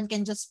anyone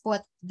can just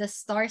put the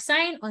star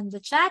sign on the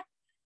chat,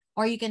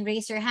 or you can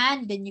raise your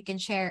hand, then you can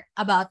share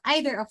about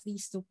either of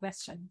these two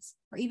questions,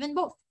 or even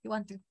both if you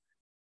want to.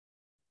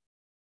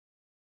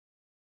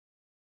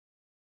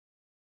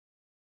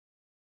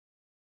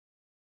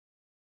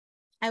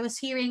 I was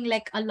hearing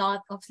like a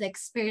lot of like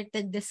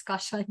spirited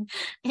discussion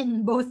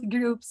in both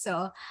groups.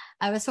 So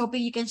I was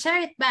hoping you can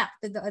share it back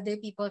to the other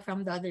people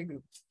from the other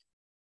groups.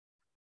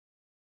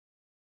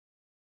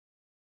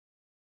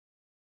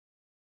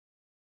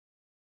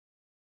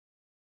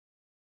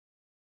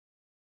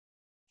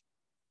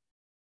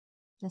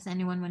 Does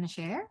anyone want to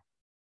share?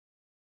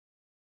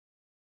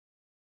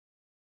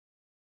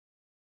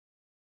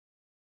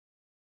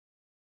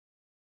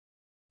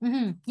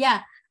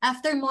 Yeah.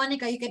 After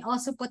Monica, you can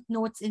also put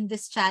notes in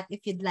this chat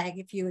if you'd like.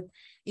 If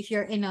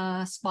you're in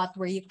a spot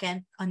where you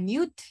can't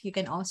unmute, you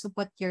can also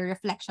put your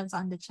reflections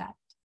on the chat.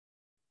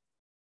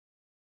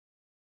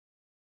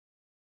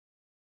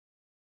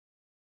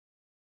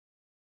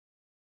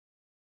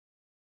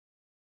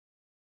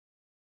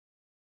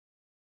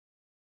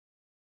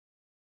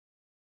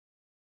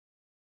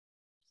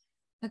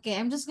 Okay,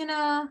 I'm just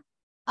gonna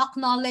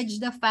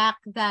acknowledge the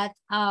fact that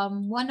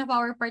one of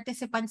our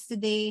participants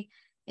today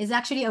is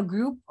actually a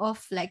group of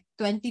like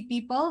 20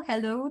 people.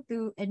 Hello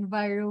to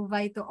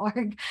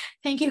EnviroVi.org.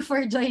 Thank you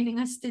for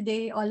joining us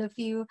today, all of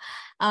you.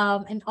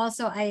 And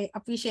also I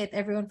appreciate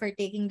everyone for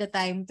taking the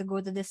time to go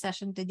to this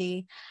session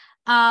today.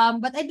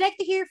 But I'd like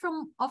to hear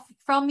from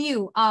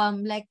you,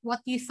 like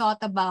what you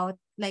thought about,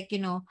 like,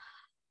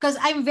 because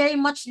I'm very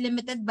much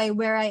limited by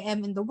where I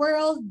am in the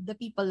world, the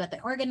people that I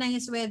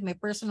organize with, my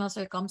personal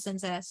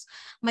circumstances.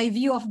 My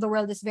view of the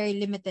world is very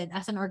limited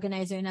as an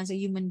organizer and as a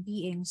human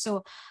being.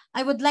 So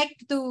I would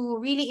like to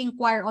really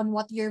inquire on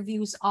what your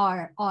views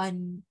are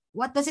on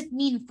what does it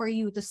mean for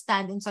you to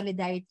stand in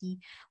solidarity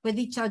with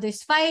each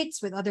other's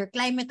fights, with other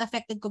climate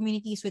affected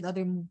communities, with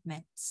other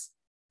movements.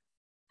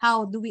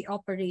 How do we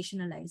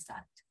operationalize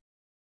that?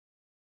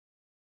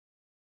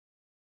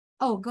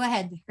 Oh, go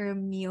ahead,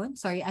 Hermione.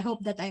 Sorry, I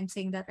hope that I'm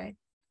saying that right.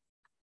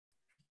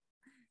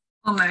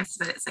 Almost,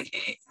 but it's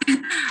okay.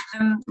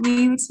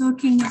 We were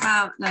talking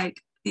about like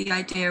the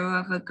idea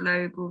of a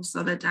global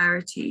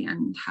solidarity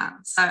and how,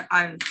 so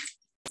I was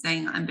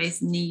saying I'm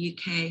based in the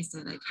UK, so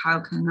like how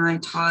can I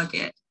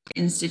target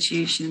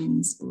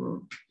institutions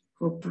or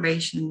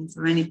corporations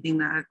or anything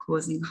that are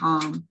causing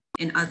harm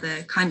in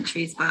other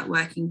countries, but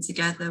working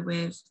together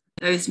with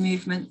those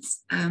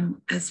movements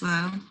as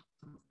well,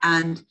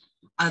 and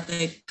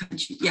other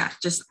countries,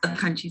 just other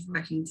countries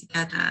working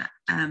together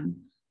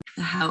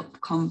to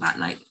help combat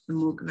like the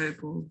more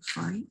global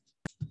fight.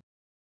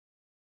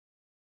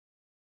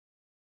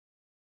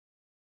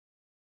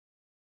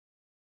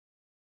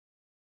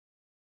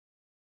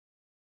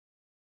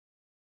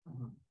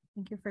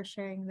 Thank you for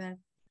sharing that.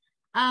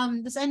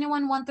 Does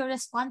anyone want to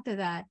respond to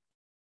that?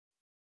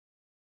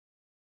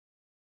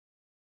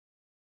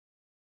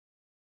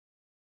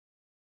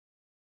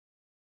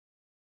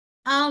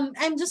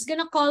 I'm just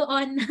gonna call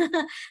on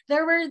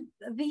there were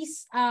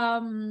these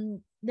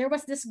there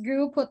was this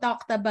group who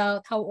talked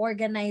about how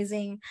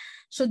organizing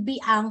should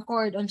be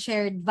anchored on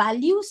shared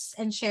values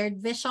and shared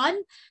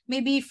vision.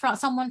 Maybe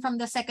someone from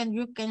the second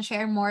group can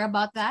share more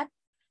about that,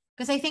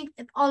 because I think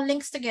it all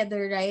links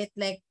together, right?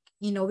 Like,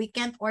 we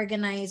can't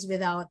organize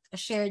without a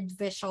shared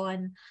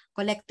vision,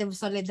 collective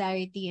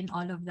solidarity, and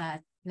all of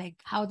that. Like,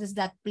 how does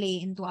that play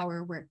into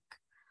our work?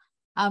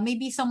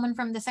 Maybe someone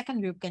from the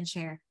second group can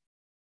share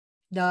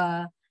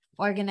the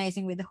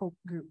Organizing with the Hope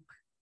group.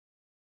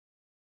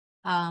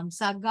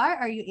 Sagar,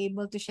 are you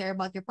able to share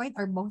about your point,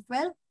 or both?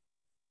 Well,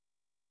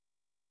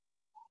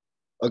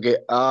 okay.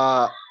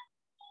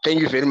 Thank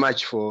you very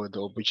much for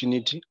the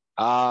opportunity.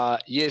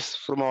 Yes,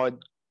 from our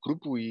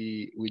group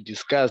we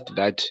discussed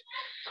that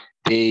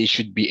there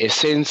should be a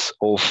sense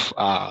of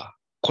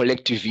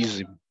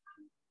collectivism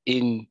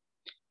in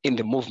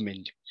the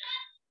movement,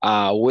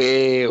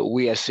 where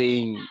we are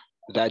saying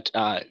that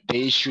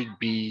there should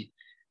be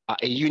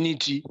a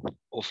unity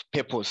of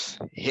purpose,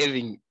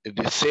 having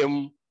the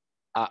same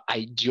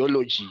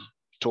ideology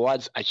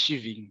towards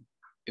achieving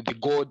the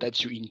goal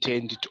that you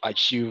intend to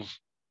achieve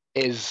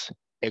as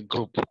a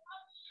group.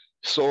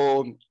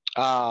 So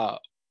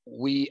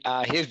we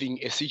are having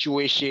a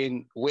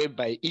situation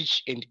whereby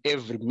each and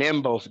every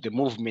member of the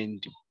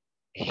movement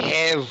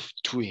have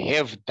to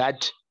have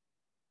that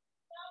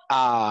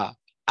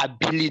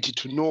ability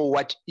to know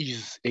what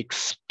is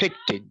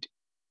expected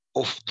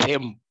of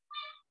them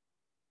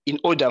in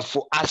order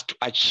for us to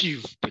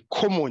achieve the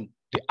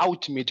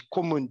ultimate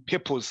common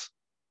purpose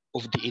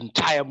of the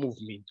entire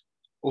movement,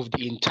 of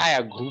the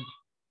entire group,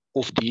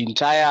 of the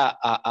entire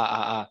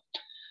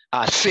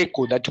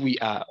circle that we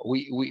are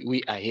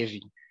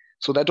having.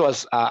 So that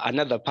was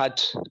another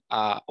part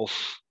of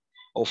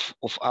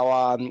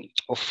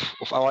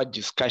our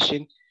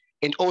discussion,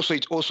 and also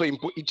it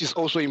is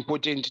also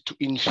important to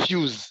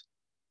infuse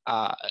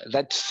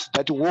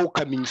that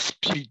welcoming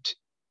spirit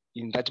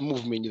in that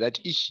movement, that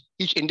each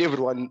and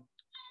everyone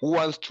who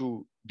wants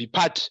to be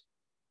part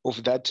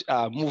of that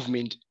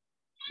movement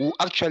will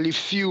actually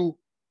feel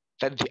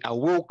that they are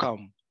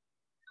welcome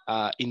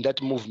in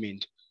that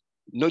movement,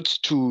 not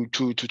to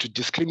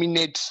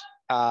discriminate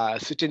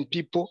certain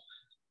people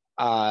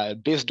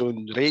based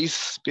on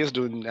race, based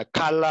on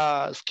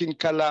color, skin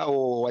color,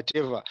 or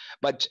whatever,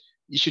 but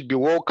it should be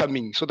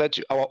welcoming so that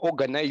our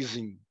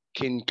organizing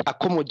can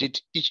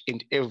accommodate each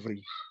and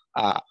every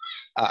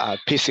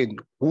person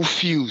who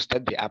feels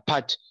that they are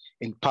part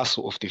and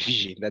parcel of the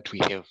vision that we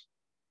have.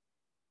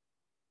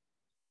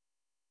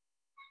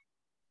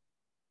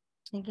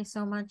 Thank you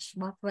so much,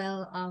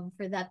 Bothwell,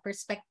 for that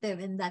perspective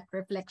and that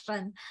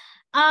reflection.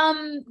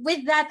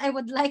 With that, I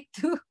would like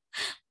to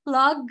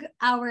plug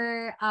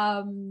our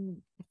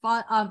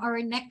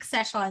next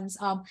sessions.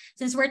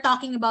 Since we're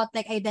talking about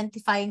like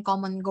identifying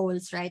common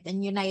goals, right,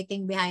 and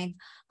uniting behind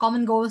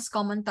common goals,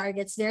 common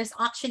targets, there's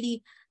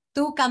actually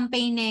 2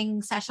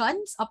 campaigning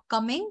sessions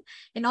upcoming,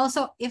 and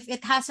also if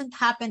it hasn't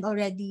happened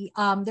already,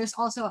 there's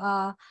also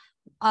a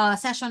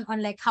session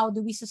on like how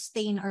do we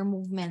sustain our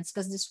movements,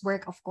 because this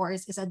work of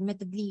course is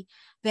admittedly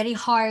very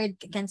hard,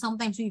 can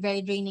sometimes be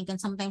very draining, can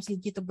sometimes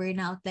lead you to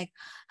burnout. Like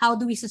how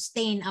do we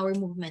sustain our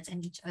movements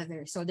and each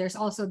other? So there's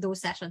also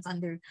those sessions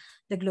under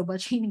the global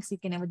training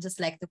weekend. I would just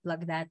like to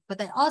plug that.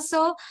 But I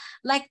also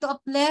like to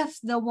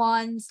uplift the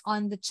ones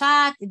on the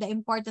chat, the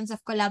importance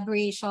of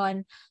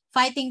collaboration,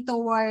 fighting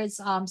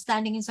towards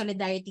standing in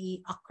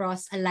solidarity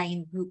across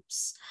aligned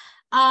groups.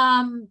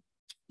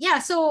 Yeah,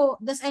 so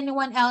does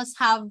anyone else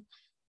have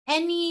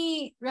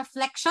any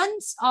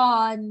reflections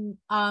on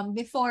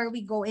before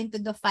we go into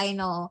the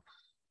final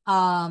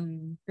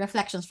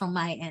reflections from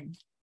my end?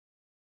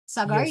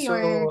 Sagar, Yes,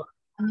 you're so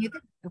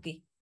unmuted.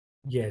 Okay.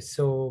 yes,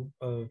 so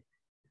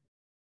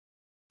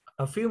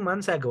a few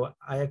months ago,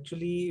 I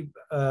actually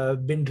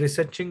been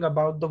researching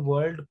about the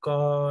word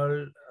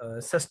called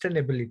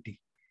sustainability.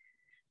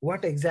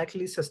 What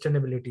exactly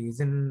sustainability is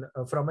in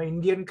from an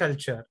Indian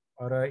culture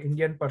or an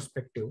Indian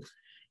perspective,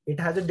 it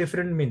has a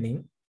different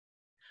meaning.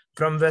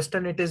 From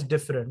Western, it is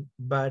different.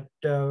 But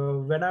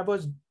when I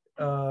was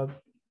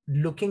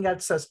looking at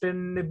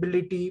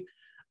sustainability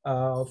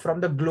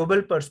from the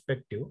global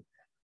perspective,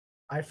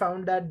 I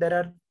found that there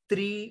are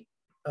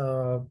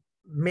uh,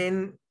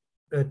 main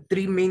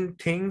three main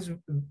things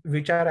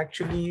which are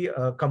actually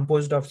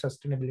composed of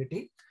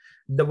sustainability.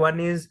 The one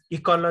is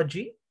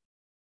ecology,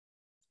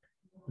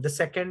 the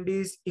second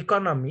is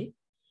economy,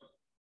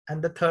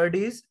 and the third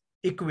is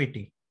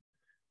equity.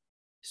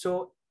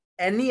 So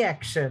any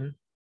action,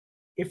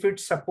 if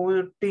it's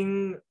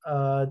supporting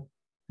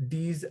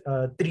these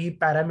three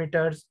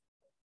parameters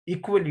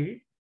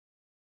equally,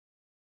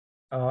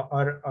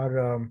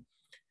 or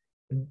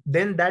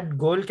then that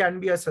goal can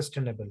be a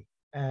sustainable.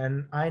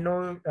 And I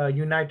know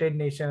United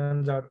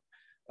Nations or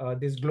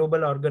this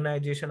global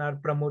organization are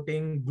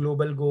promoting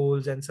global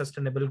goals and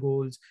sustainable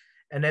goals,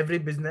 and every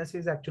business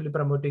is actually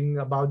promoting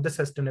about the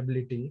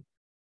sustainability.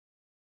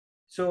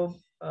 So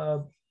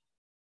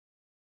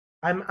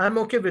I'm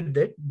okay with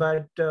it.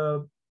 But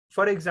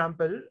for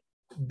example,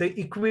 the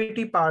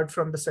equity part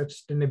from the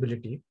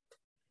sustainability,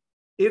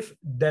 if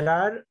there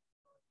are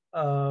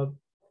a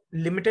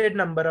limited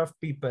number of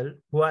people uh,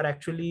 who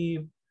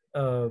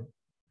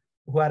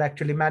are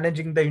actually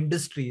managing the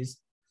industries,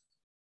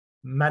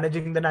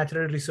 managing the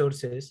natural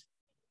resources,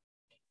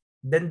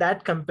 then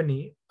that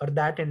company or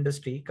that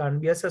industry can't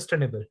be a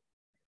sustainable.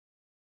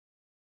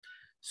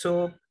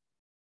 So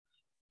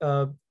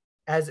uh,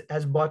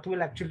 as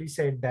Bothwell actually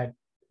said, that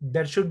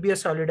there should be a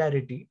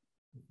solidarity,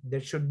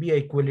 there should be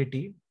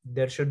equality,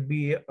 there should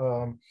be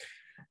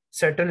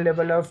certain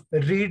level of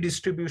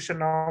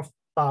redistribution of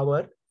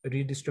power,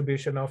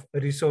 redistribution of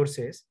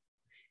resources.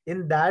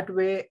 In that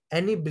way,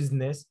 any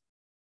business,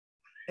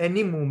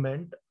 any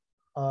movement,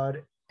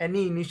 or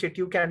any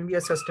initiative can be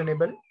a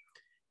sustainable,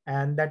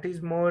 and that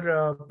is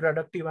more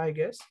productive, I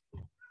guess.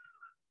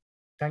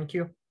 Thank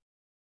you.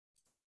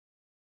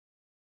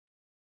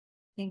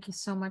 Thank you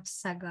so much,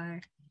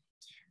 Sagar.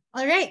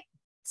 All right.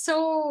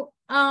 So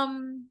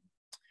I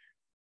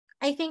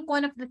think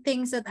one of the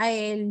things that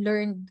I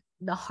learned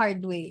the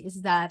hard way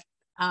is that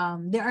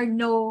there are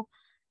no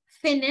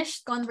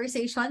finished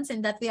conversations,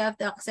 and that we have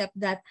to accept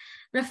that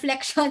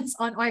reflections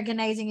on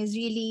organizing is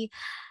really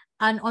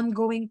an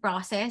ongoing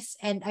process.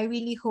 And I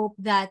really hope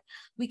that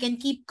we can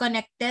keep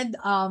connected.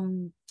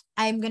 I'm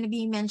going to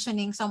be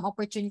mentioning some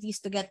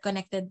opportunities to get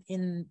connected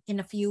in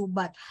a few,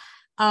 but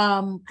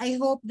I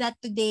hope that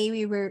today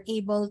we were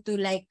able to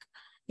like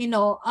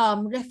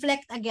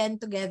reflect again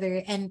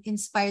together and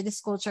inspire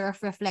this culture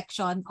of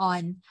reflection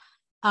on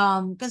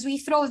because we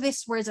throw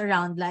these words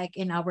around like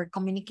in our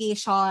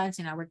communications,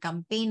 in our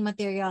campaign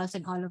materials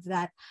and all of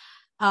that.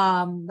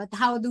 But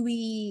how do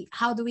we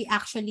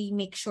actually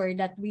make sure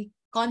that we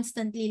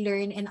constantly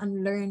learn and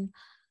unlearn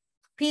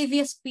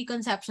previous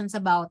preconceptions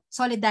about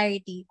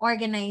solidarity,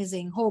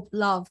 organizing, hope,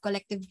 love,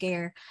 collective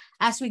care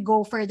as we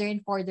go further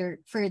and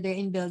further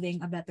in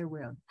building a better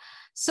world?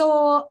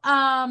 So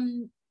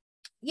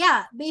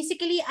yeah,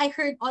 basically I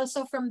heard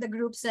also from the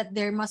groups that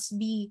there must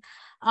be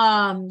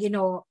a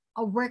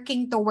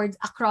working towards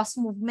across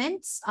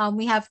movements.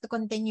 We have to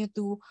continue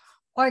to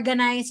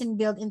organize and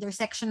build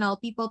intersectional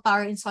people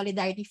power and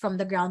solidarity from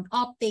the ground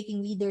up,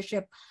 taking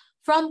leadership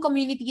from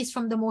communities,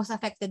 from the most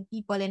affected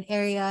people in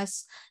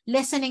areas,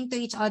 listening to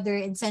each other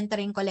and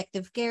centering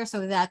collective care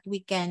so that we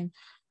can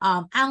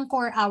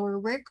anchor our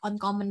work on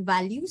common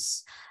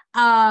values.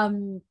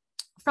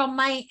 From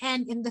my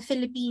end in the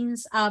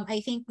Philippines,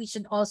 I think we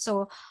should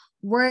also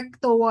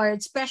work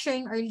towards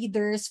pressuring our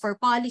leaders for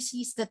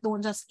policies that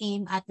don't just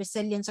aim at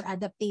resilience or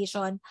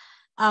adaptation.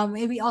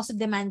 We also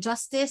demand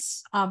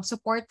justice,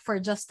 support for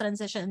just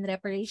transition and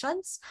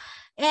reparations.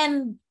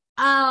 And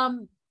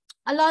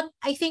a lot,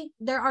 I think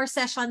there are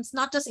sessions,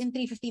 not just in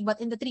 350, but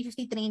in the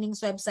 350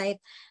 trainings website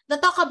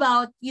that talk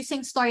about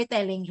using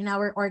storytelling in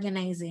our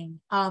organizing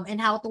and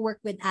how to work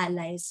with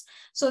allies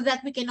so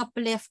that we can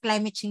uplift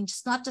climate change.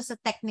 It's not just a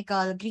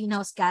technical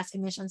greenhouse gas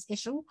emissions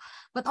issue,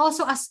 but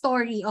also a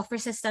story of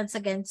resistance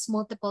against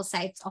multiple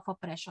sites of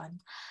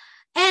oppression.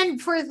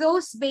 And for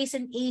those based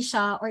in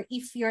Asia, or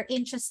if you're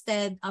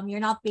interested, you're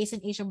not based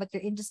in Asia, but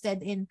you're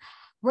interested in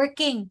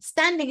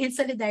standing in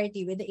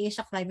solidarity with the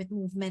Asia Climate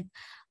Movement,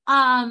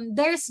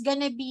 there's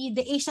gonna be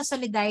the Asia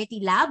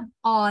Solidarity Lab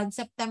on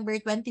September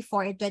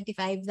 24 and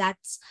 25.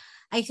 That's,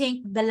 I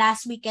think, the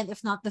last weekend,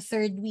 if not the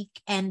third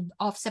weekend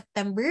of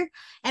September.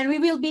 And we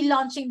will be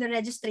launching the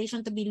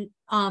registration to be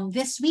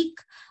this week.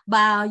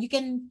 But you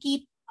can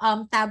keep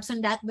tabs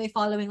on that by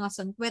following us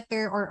on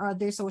Twitter or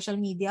other social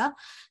media.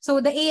 So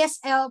the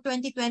ASL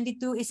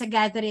 2022 is a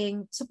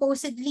gathering.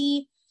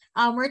 Supposedly,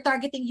 we're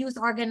targeting youth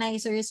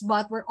organizers,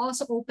 but we're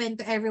also open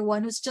to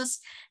everyone who's just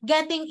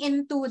getting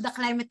into the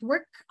climate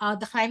work,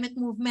 the climate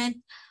movement,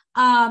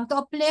 to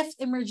uplift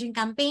emerging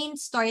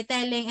campaigns,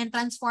 storytelling, and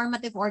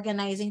transformative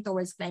organizing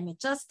towards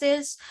climate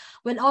justice.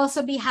 We'll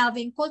also be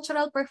having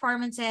cultural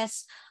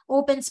performances,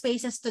 open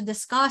spaces to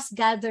discuss,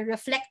 gather,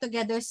 reflect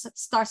together,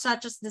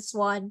 such as this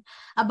one,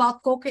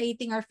 about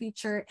co-creating our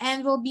future.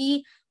 And we'll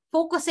be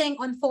focusing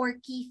on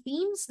 4 key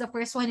themes. The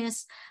first one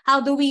is,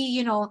 how do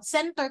we,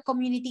 center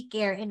community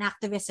care in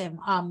activism?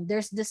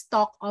 There's this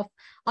talk of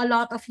a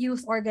lot of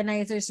youth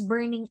organizers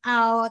burning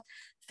out,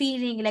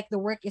 feeling like the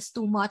work is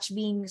too much,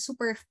 being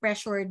super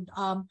pressured.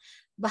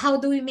 But how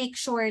do we make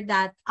sure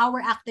that our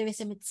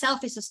activism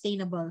itself is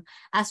sustainable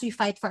as we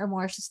fight for a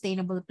more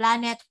sustainable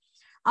planet?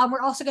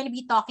 We're also going to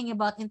be talking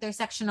about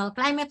intersectional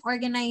climate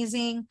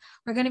organizing.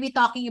 We're going to be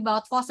talking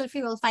about fossil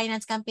fuel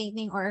finance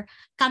campaigning, or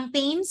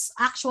campaigns,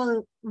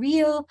 actual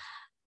real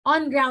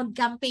on-ground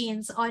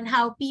campaigns on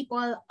how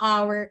people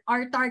are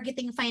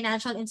targeting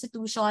financial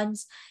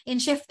institutions in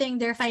shifting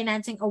their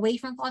financing away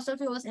from fossil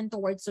fuels and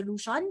towards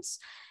solutions.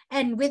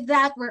 And with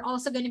that, we're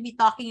also going to be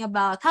talking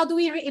about how do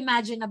we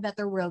reimagine a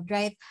better world,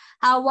 right?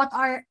 What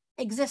are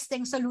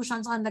existing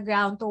solutions on the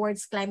ground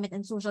towards climate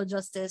and social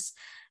justice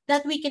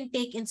that we can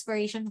take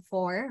inspiration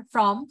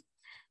from.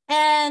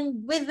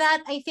 And with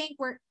that, I think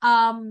we're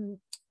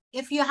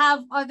if you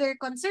have other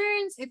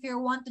concerns, if you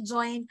want to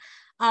join,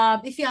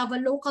 if you have a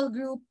local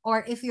group,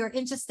 or if you're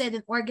interested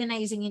in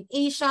organizing in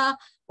Asia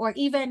or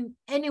even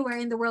anywhere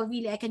in the world,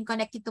 really, I can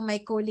connect you to my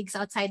colleagues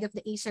outside of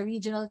the Asia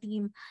regional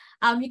team.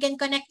 You can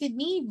connect with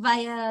me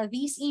via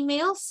these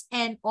emails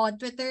and on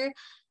Twitter.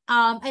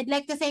 I'd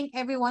like to thank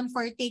everyone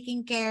for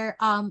taking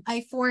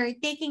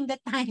the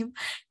time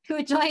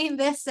to join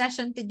this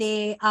session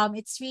today.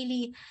 It's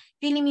really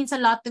means a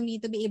lot to me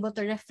to be able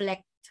to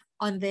reflect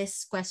on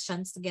these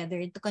questions together,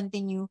 and to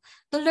continue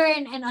to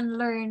learn and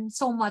unlearn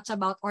so much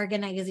about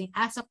organizing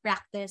as a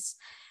practice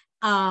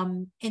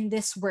in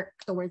this work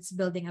towards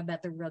building a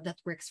better world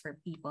that works for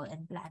people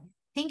and planet.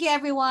 Thank you,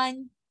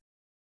 everyone.